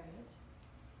proletariat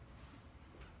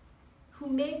who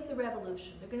make the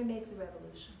revolution. They're going to make the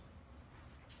revolution.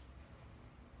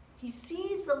 He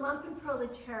sees the lumpen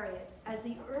proletariat as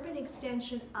the urban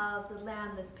extension of the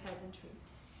landless peasantry.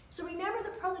 So remember,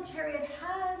 the proletariat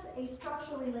has a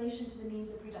structural relation to the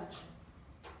means of production.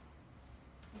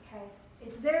 Okay?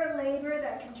 It's their labor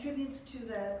that contributes to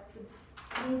the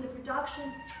means of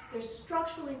production. They're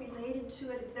structurally related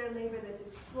to it. It's their labor that's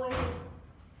exploited.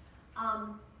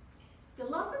 The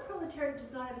lumpen proletariat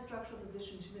does not have a structural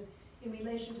position in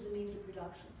relation to the means of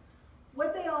production.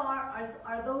 What they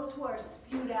are those who are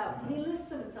spewed out. So he lists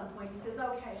them at some point. He says,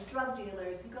 okay, drug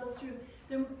dealers. He goes through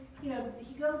them,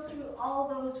 he goes through all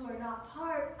those who are not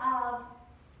part of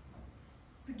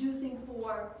producing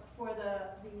for the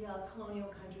colonial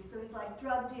country. So he's like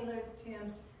drug dealers,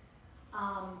 pimps,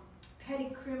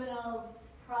 petty criminals,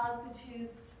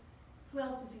 prostitutes. Who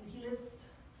else does he lists?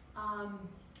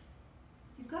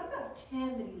 He's got about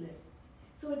 10 that he lists.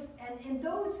 So it's and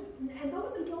those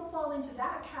who don't fall into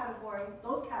that category,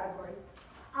 those categories,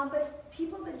 but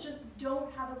people that just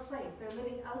don't have a place. They're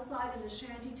living outside in the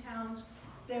shanty towns.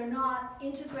 They're not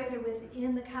integrated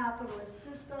within the capitalist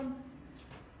system.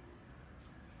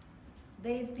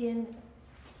 They've been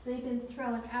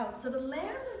thrown out. So the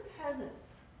landless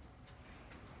peasants.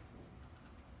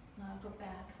 I'll go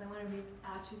back because I want to read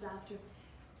Attu's after.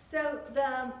 So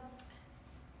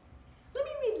let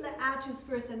me read Attu's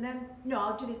first, and then, no,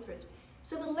 I'll do this first.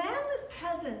 So the landless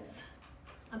peasants,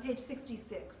 on page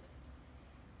 66,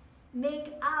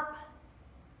 make up,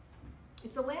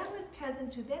 it's the landless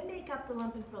peasants who then make up the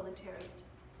lumpen proletariat.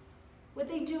 What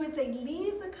they do is they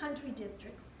leave the country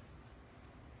districts,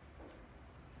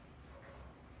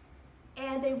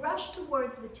 and they rush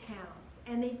towards the towns,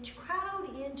 and they crowd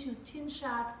into tin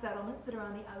shack settlements that are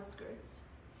on the outskirts.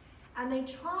 And they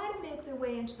try to make their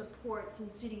way into the ports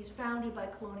and cities founded by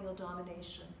colonial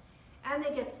domination. And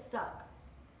they get stuck.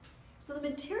 So the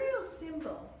material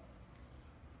symbol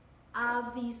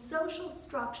of the social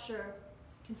structure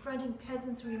confronting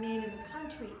peasants who remain in the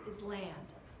country is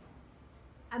land.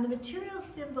 And the material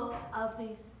symbol of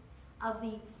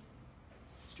the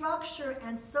structure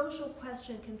and social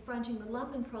question confronting the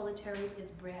lumpen proletariat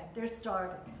is bread. They're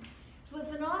starving. So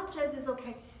what Fanon says is,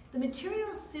 okay, the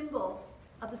material symbol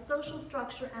of the social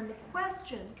structure and the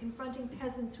question confronting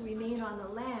peasants who remain on the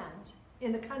land,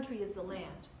 in the country, is the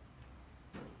land.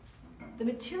 The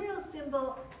material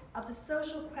symbol of the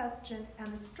social question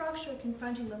and the structure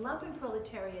confronting the lumpen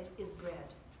proletariat is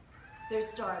bread. They're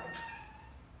starving.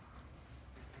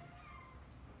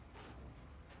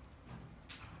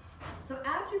 So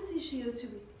Attu Sishiutu,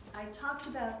 I talked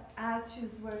about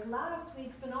Attu's work last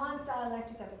week, Fanon's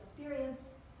dialectic of experience.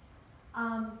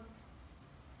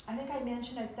 I think I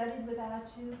mentioned I studied with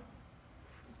Attu.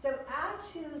 So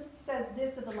Attu says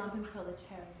this of the lumpen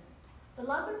proletariat. The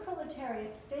lumpen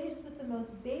proletariat, faced with the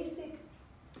most basic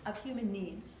of human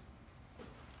needs,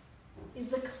 is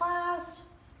the class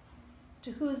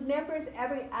to whose members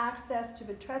every access to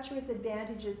the treacherous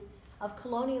advantages of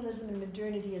colonialism and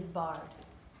modernity is barred,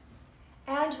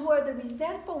 and who are the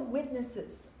resentful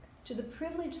witnesses to the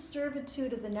privileged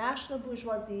servitude of the national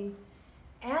bourgeoisie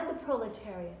and the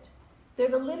proletariat. They're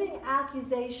the living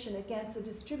accusation against the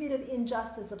distributive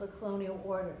injustice of the colonial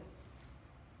order.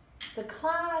 The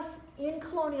class in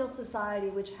colonial society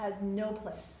which has no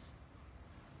place.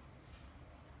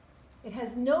 It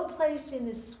has no place in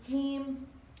this scheme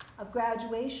of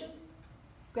gradations.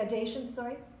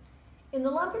 In the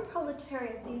lumpen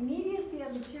proletariat, the immediacy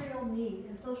of material need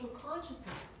and social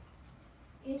consciousness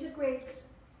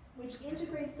which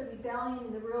integrates the rebellion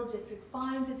in the rural district,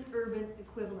 finds its urban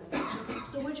equivalent.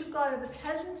 So what you've got are the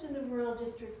peasants in the rural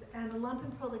districts and the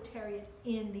lumpen proletariat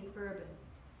in the urban.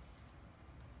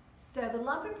 So the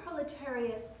lumpen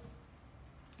proletariat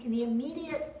in the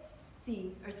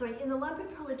lumpen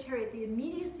proletariat, the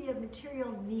immediacy of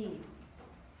material need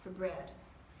for bread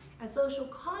and social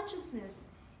consciousness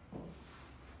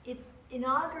it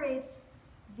inaugurates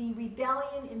the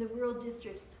rebellion in the rural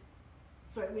districts,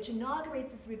 which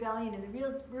inaugurates its rebellion in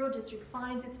the rural districts,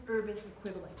 finds its urban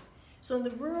equivalent. So in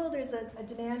the rural, there's a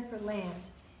demand for land.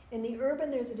 In the urban,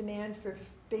 there's a demand for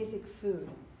basic food.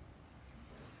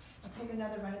 I'll take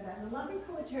another run at that. In the lumping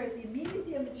proletariat, the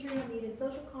immediacy of material need and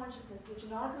social consciousness, which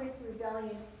inaugurates the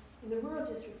rebellion in the rural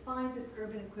district, finds its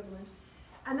urban equivalent.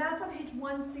 And that's on page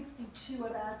 162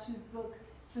 of Attu's book,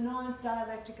 Fanon's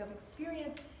Dialectic of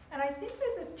Experience. And I think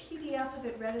there's a PDF of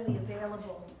it readily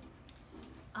available.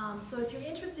 So if you're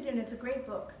interested in it, it's a great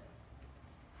book.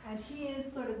 And he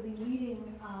is sort of the leading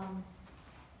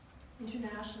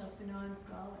international Fanon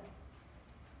scholar.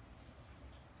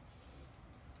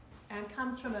 And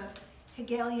comes from a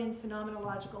Hegelian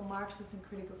phenomenological Marxist and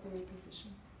critical theory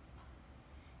position.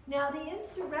 Now the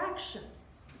insurrection,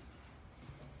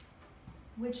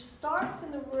 which starts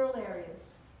in the rural areas,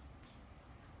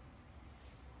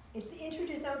 it's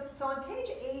introduced, so on page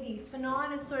 80,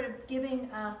 Fanon is sort of giving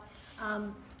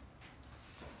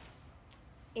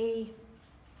a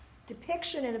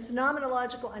depiction and a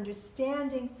phenomenological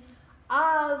understanding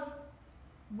of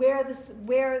where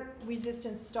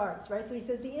resistance starts, right? So he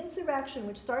says the insurrection,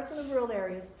 which starts in the rural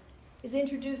areas, is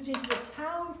introduced into the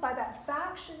towns by that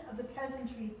faction of the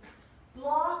peasantry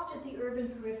blocked at the urban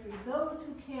periphery, those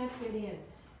who can't get in,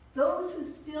 those who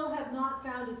still have not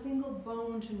found a single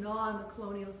bone to gnaw in the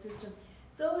colonial system,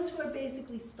 those who are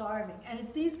basically starving. And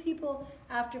it's these people,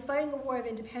 after fighting the War of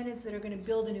Independence, that are going to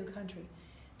build a new country.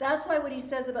 That's why what he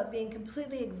says about being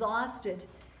completely exhausted,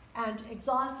 and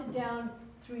exhausted down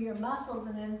through your muscles,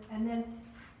 and then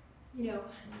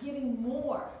giving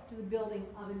more to the building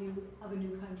of a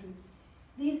new country.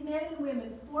 These men and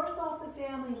women, forced off the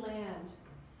family land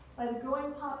by the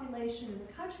growing population in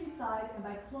the countryside and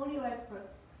by colonial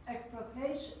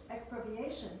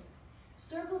expropriation,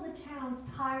 circle the towns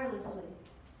tirelessly,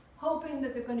 hoping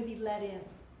that they're going to be let in,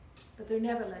 but they're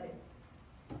never let in.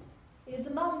 It is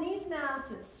among these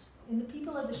masses, in the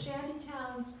people of the shanty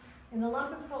towns, in the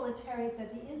lumpen proletariat,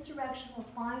 that the insurrection will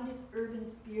find its urban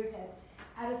spearhead.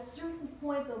 At a certain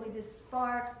point, there'll be this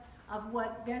spark of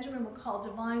what Benjamin would call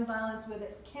divine violence, where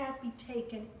it can't be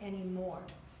taken anymore.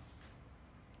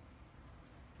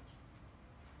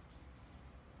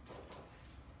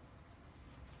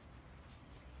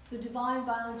 So divine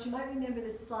violence, you might remember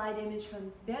this slide image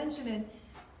from Benjamin,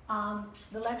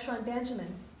 the lecture on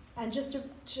Benjamin. And just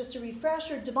a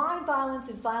refresher, divine violence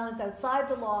is violence outside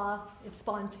the law, it's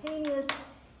spontaneous,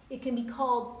 it can be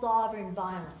called sovereign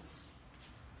violence.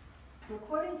 So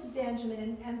according to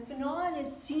Benjamin, and Fanon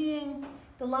is seeing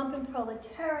the lumpen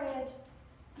proletariat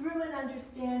through an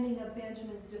understanding of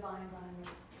Benjamin's divine violence,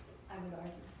 I would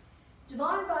argue.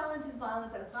 Divine violence is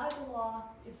violence outside the law,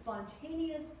 it's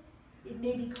spontaneous, it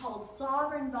may be called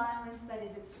sovereign violence, that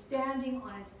is, it's standing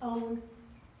on its own.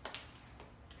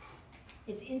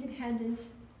 It's independent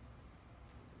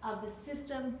of the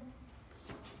system.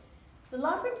 The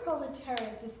lumpen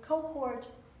proletariat, this cohort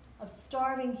of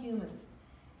starving humans,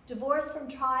 divorced from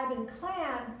tribe and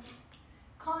clan,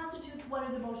 constitutes one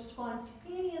of the most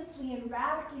spontaneously and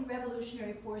radically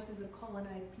revolutionary forces of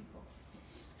colonized people.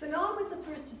 Fanon was the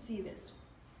first to see this.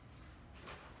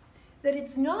 That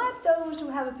it's not those who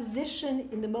have a position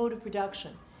in the mode of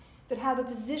production, but have a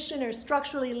position or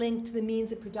structurally linked to the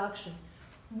means of production.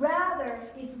 Rather,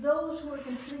 it's those who are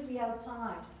completely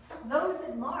outside. Those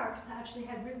that Marx actually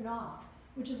had written off,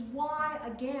 which is why,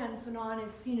 again, Fanon is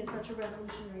seen as such a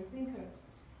revolutionary thinker.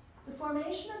 The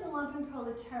formation of the lumpen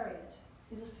proletariat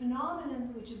is a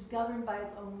phenomenon which is governed by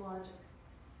its own logic.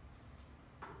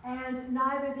 And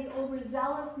neither the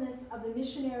overzealousness of the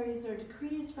missionaries nor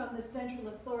decrees from the central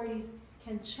authorities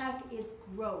can check its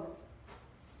growth.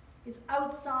 It's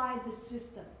outside the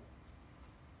system.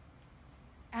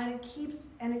 And it keeps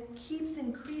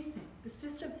increasing. The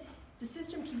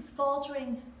system keeps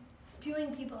faltering,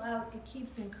 spewing people out, it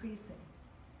keeps increasing.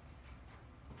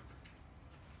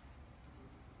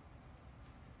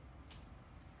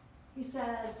 He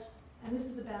says, and this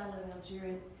is the Battle of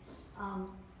Algiers,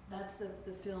 that's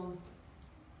the film,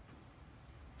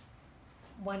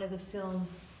 one of the film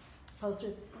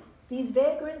posters. These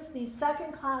vagrants, these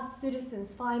second-class citizens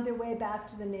find their way back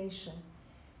to the nation,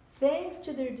 thanks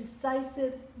to their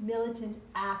decisive militant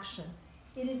action.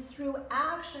 It is through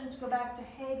action, to go back to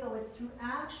Hegel, it's through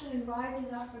action and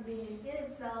rising up from being in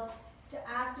itself to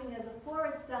acting as a for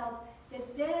itself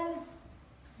that then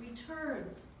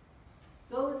returns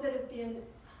those that have been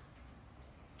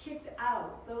kicked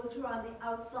out, those who are on the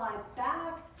outside,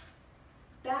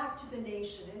 back to the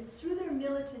nation. And it's through their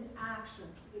militant action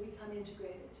they become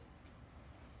integrated.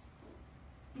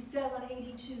 He says on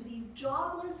 82, these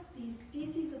jobless, these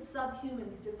species of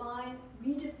subhumans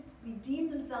redeem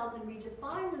themselves and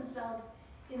redefine themselves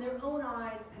in their own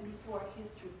eyes and before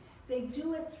history. They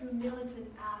do it through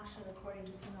militant action, according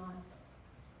to Fanon.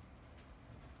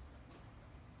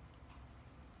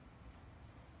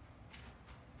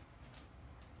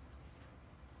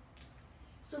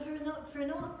 So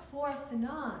for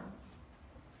Fanon,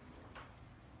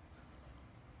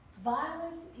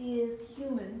 violence is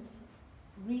humans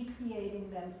recreating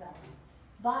themselves.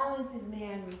 Violence is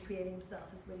man recreating himself,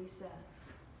 is what he says.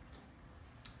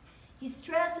 He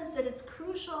stresses that it's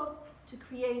crucial to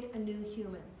create a new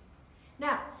human.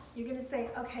 Now, you're going to say,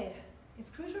 okay, it's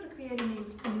crucial to create a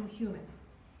new human.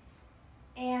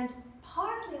 And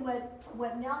partly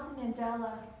what Nelson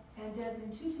Mandela and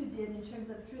Desmond Tutu did in terms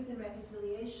of truth and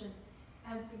reconciliation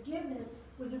and forgiveness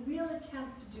was a real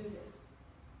attempt to do this.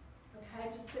 Okay,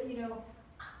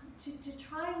 to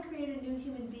try and create a new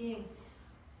human being.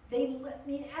 They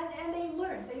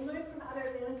learned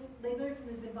from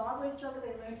the Zimbabwe struggle,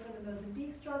 they learned from the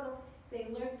Mozambique struggle, they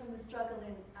learned from the struggle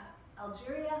in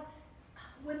Algeria.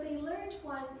 What they learned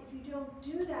was if you don't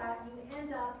do that, you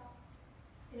end up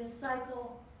in a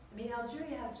cycle. I mean,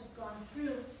 Algeria has just gone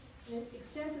through an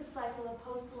extensive cycle of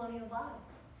post-colonial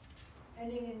violence,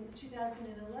 ending in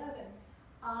 2011.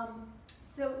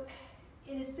 So,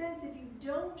 in a sense, if you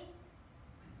don't,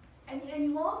 and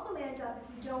you also end up,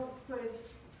 if you don't sort of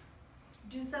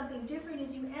do something different,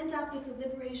 is you end up with the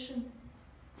liberation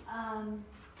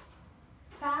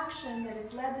faction that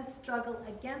has led the struggle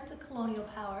against the colonial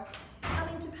power,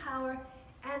 coming to power,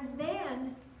 and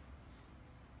then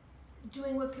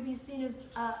doing what could be seen as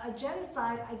a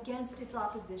genocide against its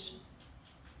opposition.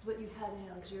 It's what you had in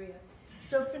Algeria.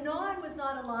 So Fanon was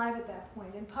not alive at that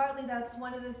point, and partly that's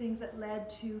one of the things that led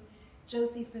to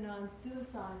Josie Fanon's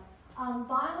suicide.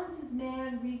 Violence is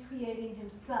man recreating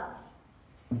himself.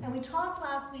 And we talked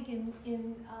last week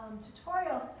in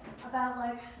tutorial about,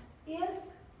 like, if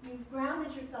you've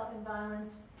grounded yourself in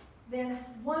violence, then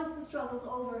once the struggle's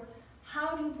over,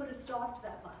 how do you put a stop to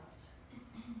that violence?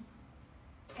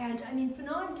 And I mean,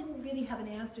 Fanon didn't really have an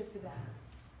answer for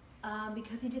that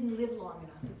because he didn't live long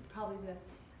enough. It's probably the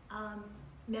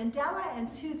Mandela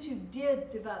and Tutu did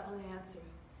develop an answer,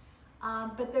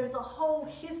 but there's a whole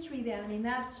history then. I mean,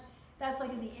 that's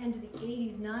like at the end of the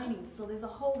 80s, 90s. So there's a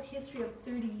whole history of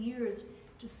 30 years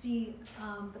to see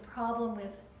the problem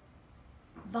with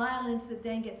violence that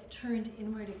then gets turned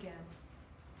inward again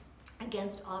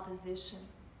against opposition.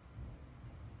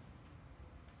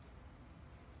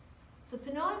 So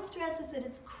Fanon stresses that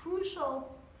it's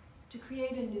crucial to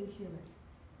create a new human.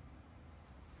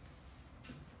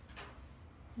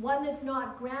 One that's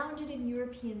not grounded in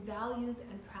European values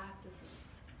and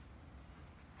practices.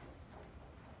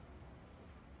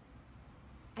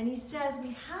 And he says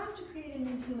we have to create a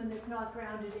new human that's not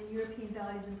grounded in European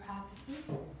values and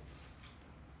practices.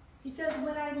 He says,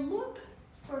 when I look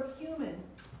for human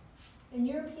in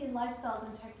European lifestyles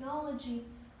and technology,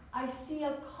 I see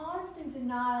a constant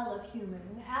denial of human,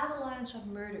 an avalanche of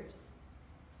murders.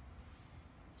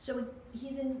 So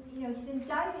he's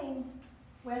indicting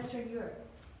Western Europe.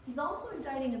 He's also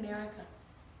indicting America,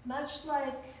 much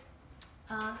like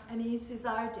Aimé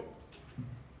Césaire did.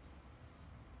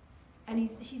 And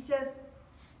he says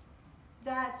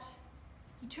that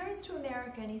he turns to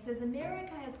America and he says,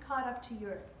 America has caught up to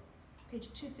Europe. Page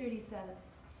 237.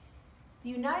 The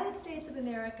United States of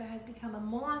America has become a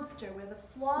monster where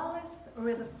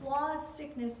the flaws,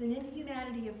 sickness, and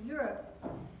inhumanity of Europe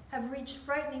have reached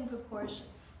frightening proportions.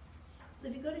 So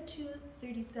if you go to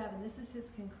 237, this is his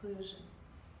conclusion.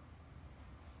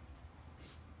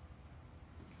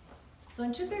 So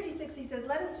in 236 he says,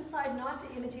 let us decide not to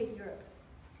imitate Europe,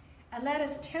 and let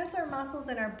us tense our muscles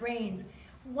and our brains.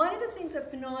 One of the things that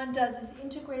Fanon does is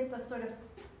integrate the sort of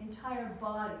entire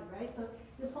body, right? So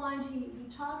you'll find he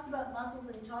talks about muscles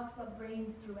and he talks about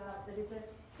brains throughout, that it's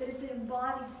an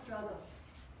embodied struggle.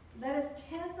 Let us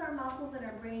tense our muscles and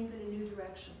our brains in a new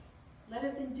direction. Let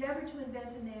us endeavor to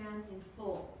invent a man in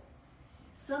full,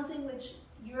 something which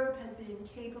Europe has been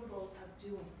incapable of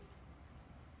doing.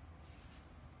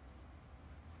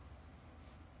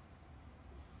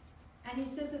 And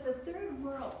he says that the third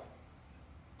world,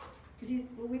 because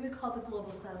what we would call the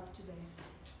global south today,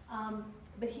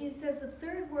 but he says the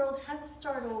third world has to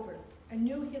start over, a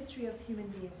new history of human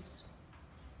beings.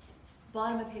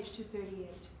 Bottom of page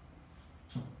 238.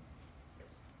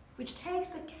 Which takes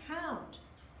account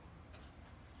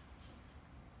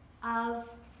of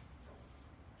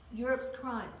Europe's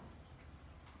crimes.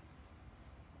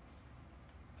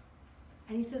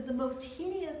 And he says the most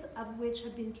heinous of which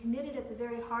have been committed at the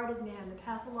very heart of man, the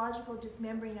pathological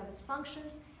dismembering of his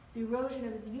functions the erosion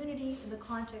of his unity in the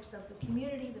context of the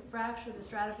community, the fracture, the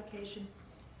stratification,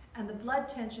 and the blood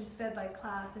tensions fed by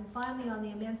class, and finally on the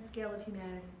immense scale of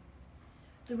humanity.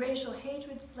 The racial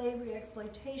hatred, slavery,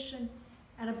 exploitation,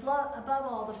 and above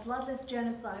all, the bloodless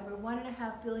genocide where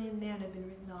 1.5 billion men have been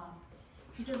written off.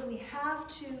 He says that we have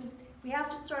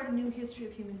to start a new history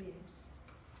of human beings.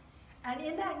 And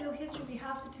in that new history, we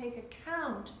have to take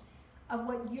account of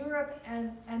what Europe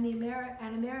and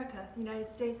America, the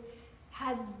United States,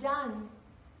 has done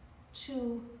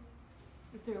to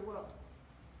the third world.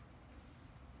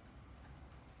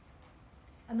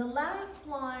 And the last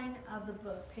line of the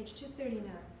book, page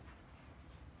 239,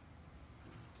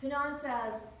 Fanon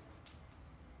says,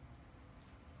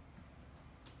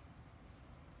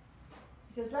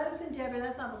 he says, let us endeavor,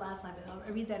 that's not the last line, but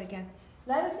I'll read that again.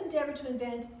 Let us endeavor to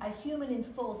invent a human in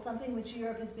full, something which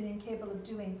Europe has been incapable of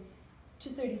doing.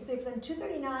 236. And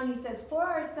 239, he says, for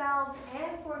ourselves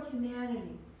and for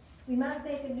humanity, we must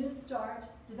make a new start,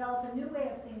 develop a new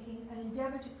way of thinking, and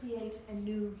endeavor to create a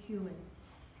new human.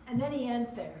 And then he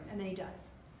ends there, and then he does.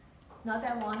 Not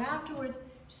that long afterwards.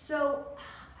 So,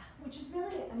 which is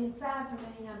really, I mean, sad for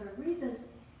any number of reasons,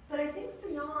 but I think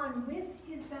Fanon, with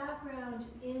his background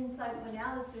in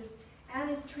psychoanalysis and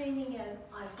his training as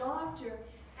a doctor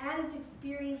and his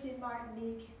experience in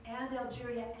Martinique and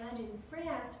Algeria and in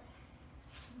France,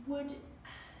 would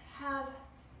have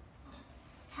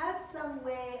had some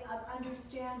way of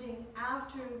understanding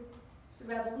after the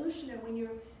revolution, and when you're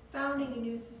founding a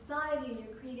new society and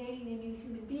you're creating a new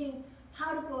human being,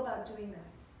 how to go about doing that.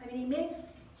 I mean,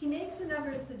 he makes a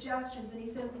number of suggestions, and he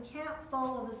says we can't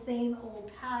follow the same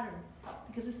old pattern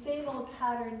because the same old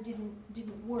pattern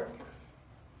didn't work.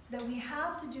 That we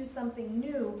have to do something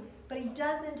new, but he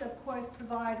doesn't, of course,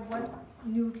 provide what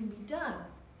new can be done.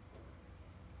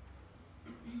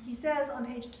 He says on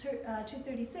page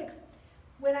 236,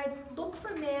 when I look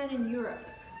for man in Europe,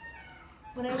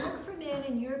 when I look for man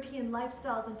in European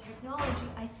lifestyles and technology,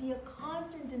 I see a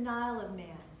constant denial of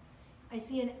man. I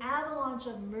see an avalanche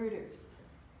of murders.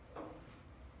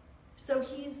 So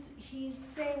he's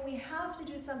saying we have to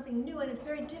do something new, and it's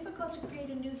very difficult to create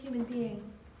a new human being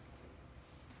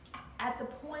at the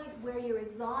point where you're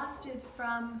exhausted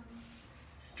from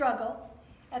struggle,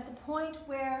 at the point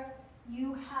where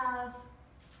you have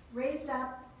raised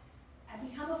up and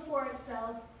become a for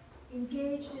itself,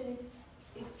 engaged in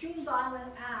extreme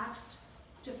violent acts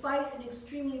to fight an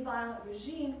extremely violent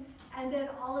regime, and then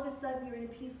all of a sudden you're in a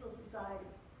peaceful society.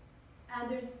 And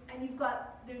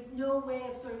there's no way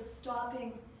of sort of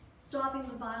stopping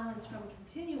the violence from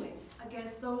continuing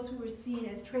against those who were seen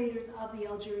as traitors of the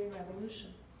Algerian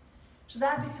Revolution. So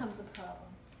that becomes a problem.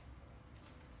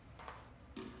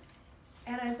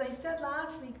 And as I said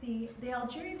last week, the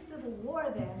Algerian Civil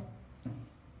War then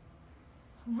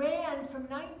ran from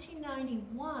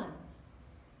 1991,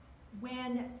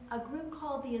 when a group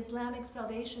called the Islamic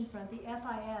Salvation Front, the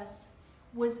FIS,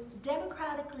 was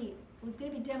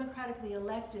going to be democratically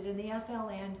elected, and the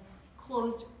FLN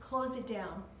closed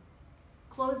down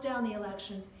the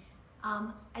elections,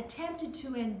 attempted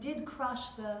to and did crush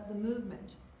the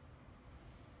movement.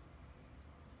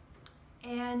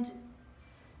 And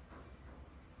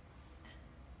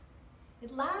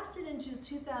it lasted until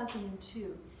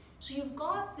 2002. So you've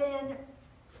got then,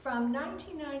 from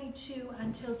 1992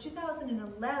 until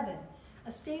 2011,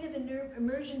 a state of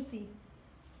emergency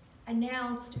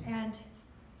announced and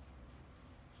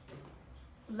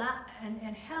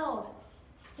held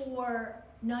for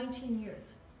 19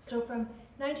 years. So from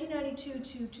 1992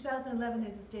 to 2011,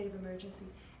 there's a state of emergency.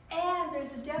 And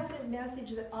there's a definite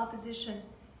message that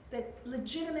that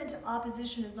legitimate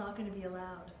opposition is not going to be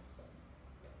allowed.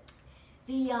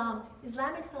 The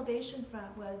Islamic Salvation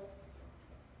Front was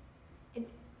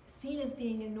seen as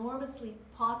being enormously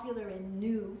popular and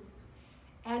new,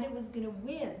 and it was going to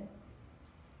win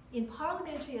in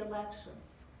parliamentary elections.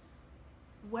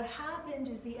 What happened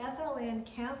is the FLN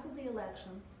canceled the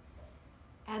elections,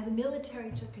 and the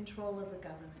military took control of the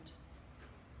government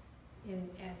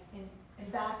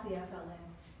and backed the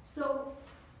FLN. So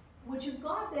what you've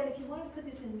got then, if you want to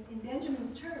put this in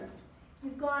Benjamin's terms,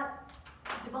 you've got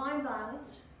divine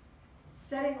violence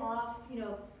setting off,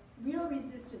 real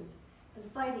resistance and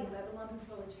fighting by the lumpen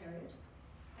proletariat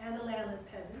and the landless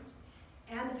peasants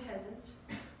and the peasants.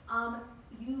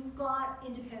 You've got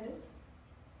independence,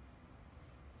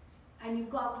 and you've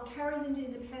got what carries into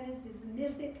independence is the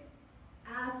mythic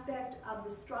aspect of the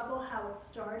struggle, how it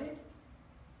started,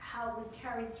 how it was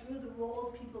carried through, the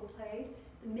roles people played,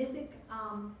 the mythic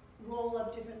role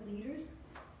of different leaders.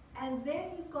 And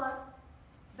then you've got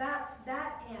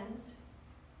that ends.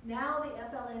 Now the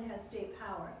FLN has state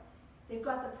power. They've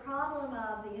got the problem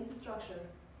of the infrastructure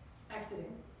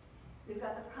exiting. They've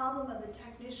got the problem of the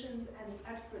technicians and the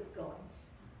experts going.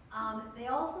 They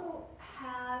also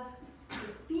have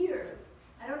the fear,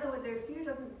 I don't know what their fear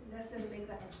doesn't necessarily make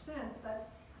that much sense, but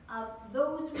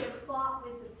those who had fought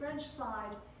with the French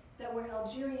side that were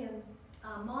Algerian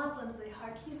Muslims, the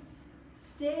Harkis,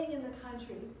 staying in the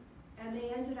country, and they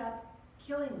ended up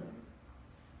killing them.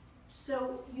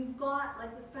 So you've got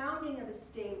like the founding of a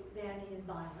state then in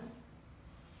violence,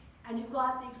 and you've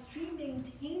got the extreme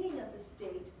maintaining of the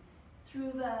state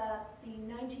through the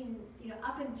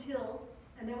up until,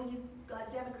 and then when you've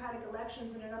got democratic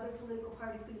elections and another political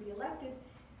party is going to be elected,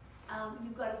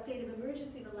 you've got a state of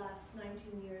emergency the last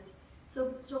 19 years.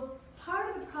 So part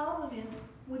of the problem is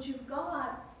what you've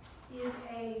got is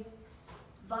a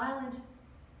violent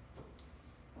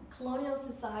colonial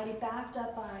society backed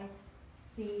up by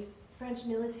the French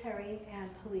military and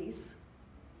police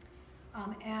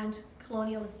and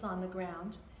colonialists on the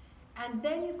ground. And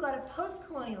then you've got a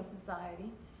post-colonial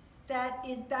society that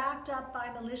is backed up by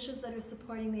militias that are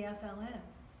supporting the FLN.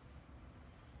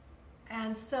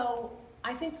 And so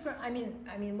I think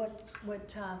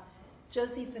what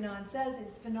Josie Fanon says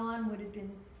is Fanon would have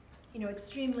been,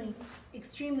 extremely,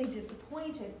 extremely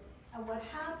disappointed at what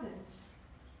happened.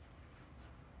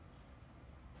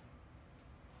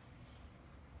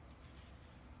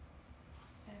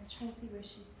 And I was trying to see where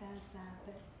she says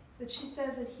that, but she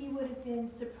says that he would have been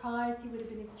surprised, he would have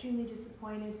been extremely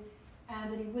disappointed,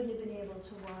 and that he wouldn't have been able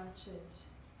to watch it.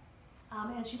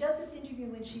 And she does this interview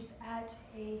when she's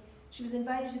she was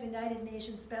invited to the United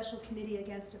Nations Special Committee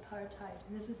Against Apartheid,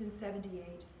 and this was in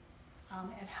 '78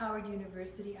 at Howard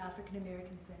University African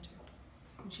American Center,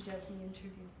 and she does the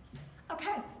interview.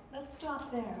 Okay, let's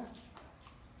stop there.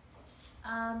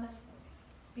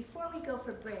 Before we go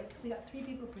for break, because we got 3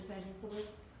 people presenting, so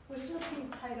we're still pretty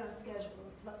tight on schedule.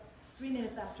 It's about 3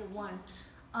 minutes after 1.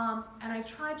 And I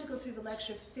tried to go through the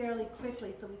lecture fairly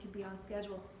quickly so we could be on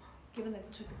schedule, given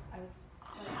that I was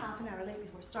about half an hour late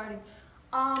before starting.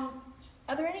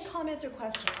 Are there any comments or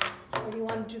questions? Or do you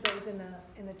want to do those in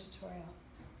the tutorial?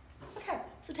 Okay,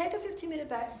 so take a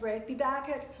 15-minute break. Be back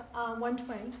at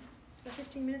 1:20. Is that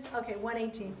 15 minutes? Okay,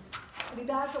 1:18. We'll be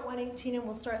back at 1:18 and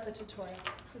we'll start the tutorial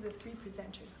for the 3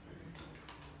 presenters.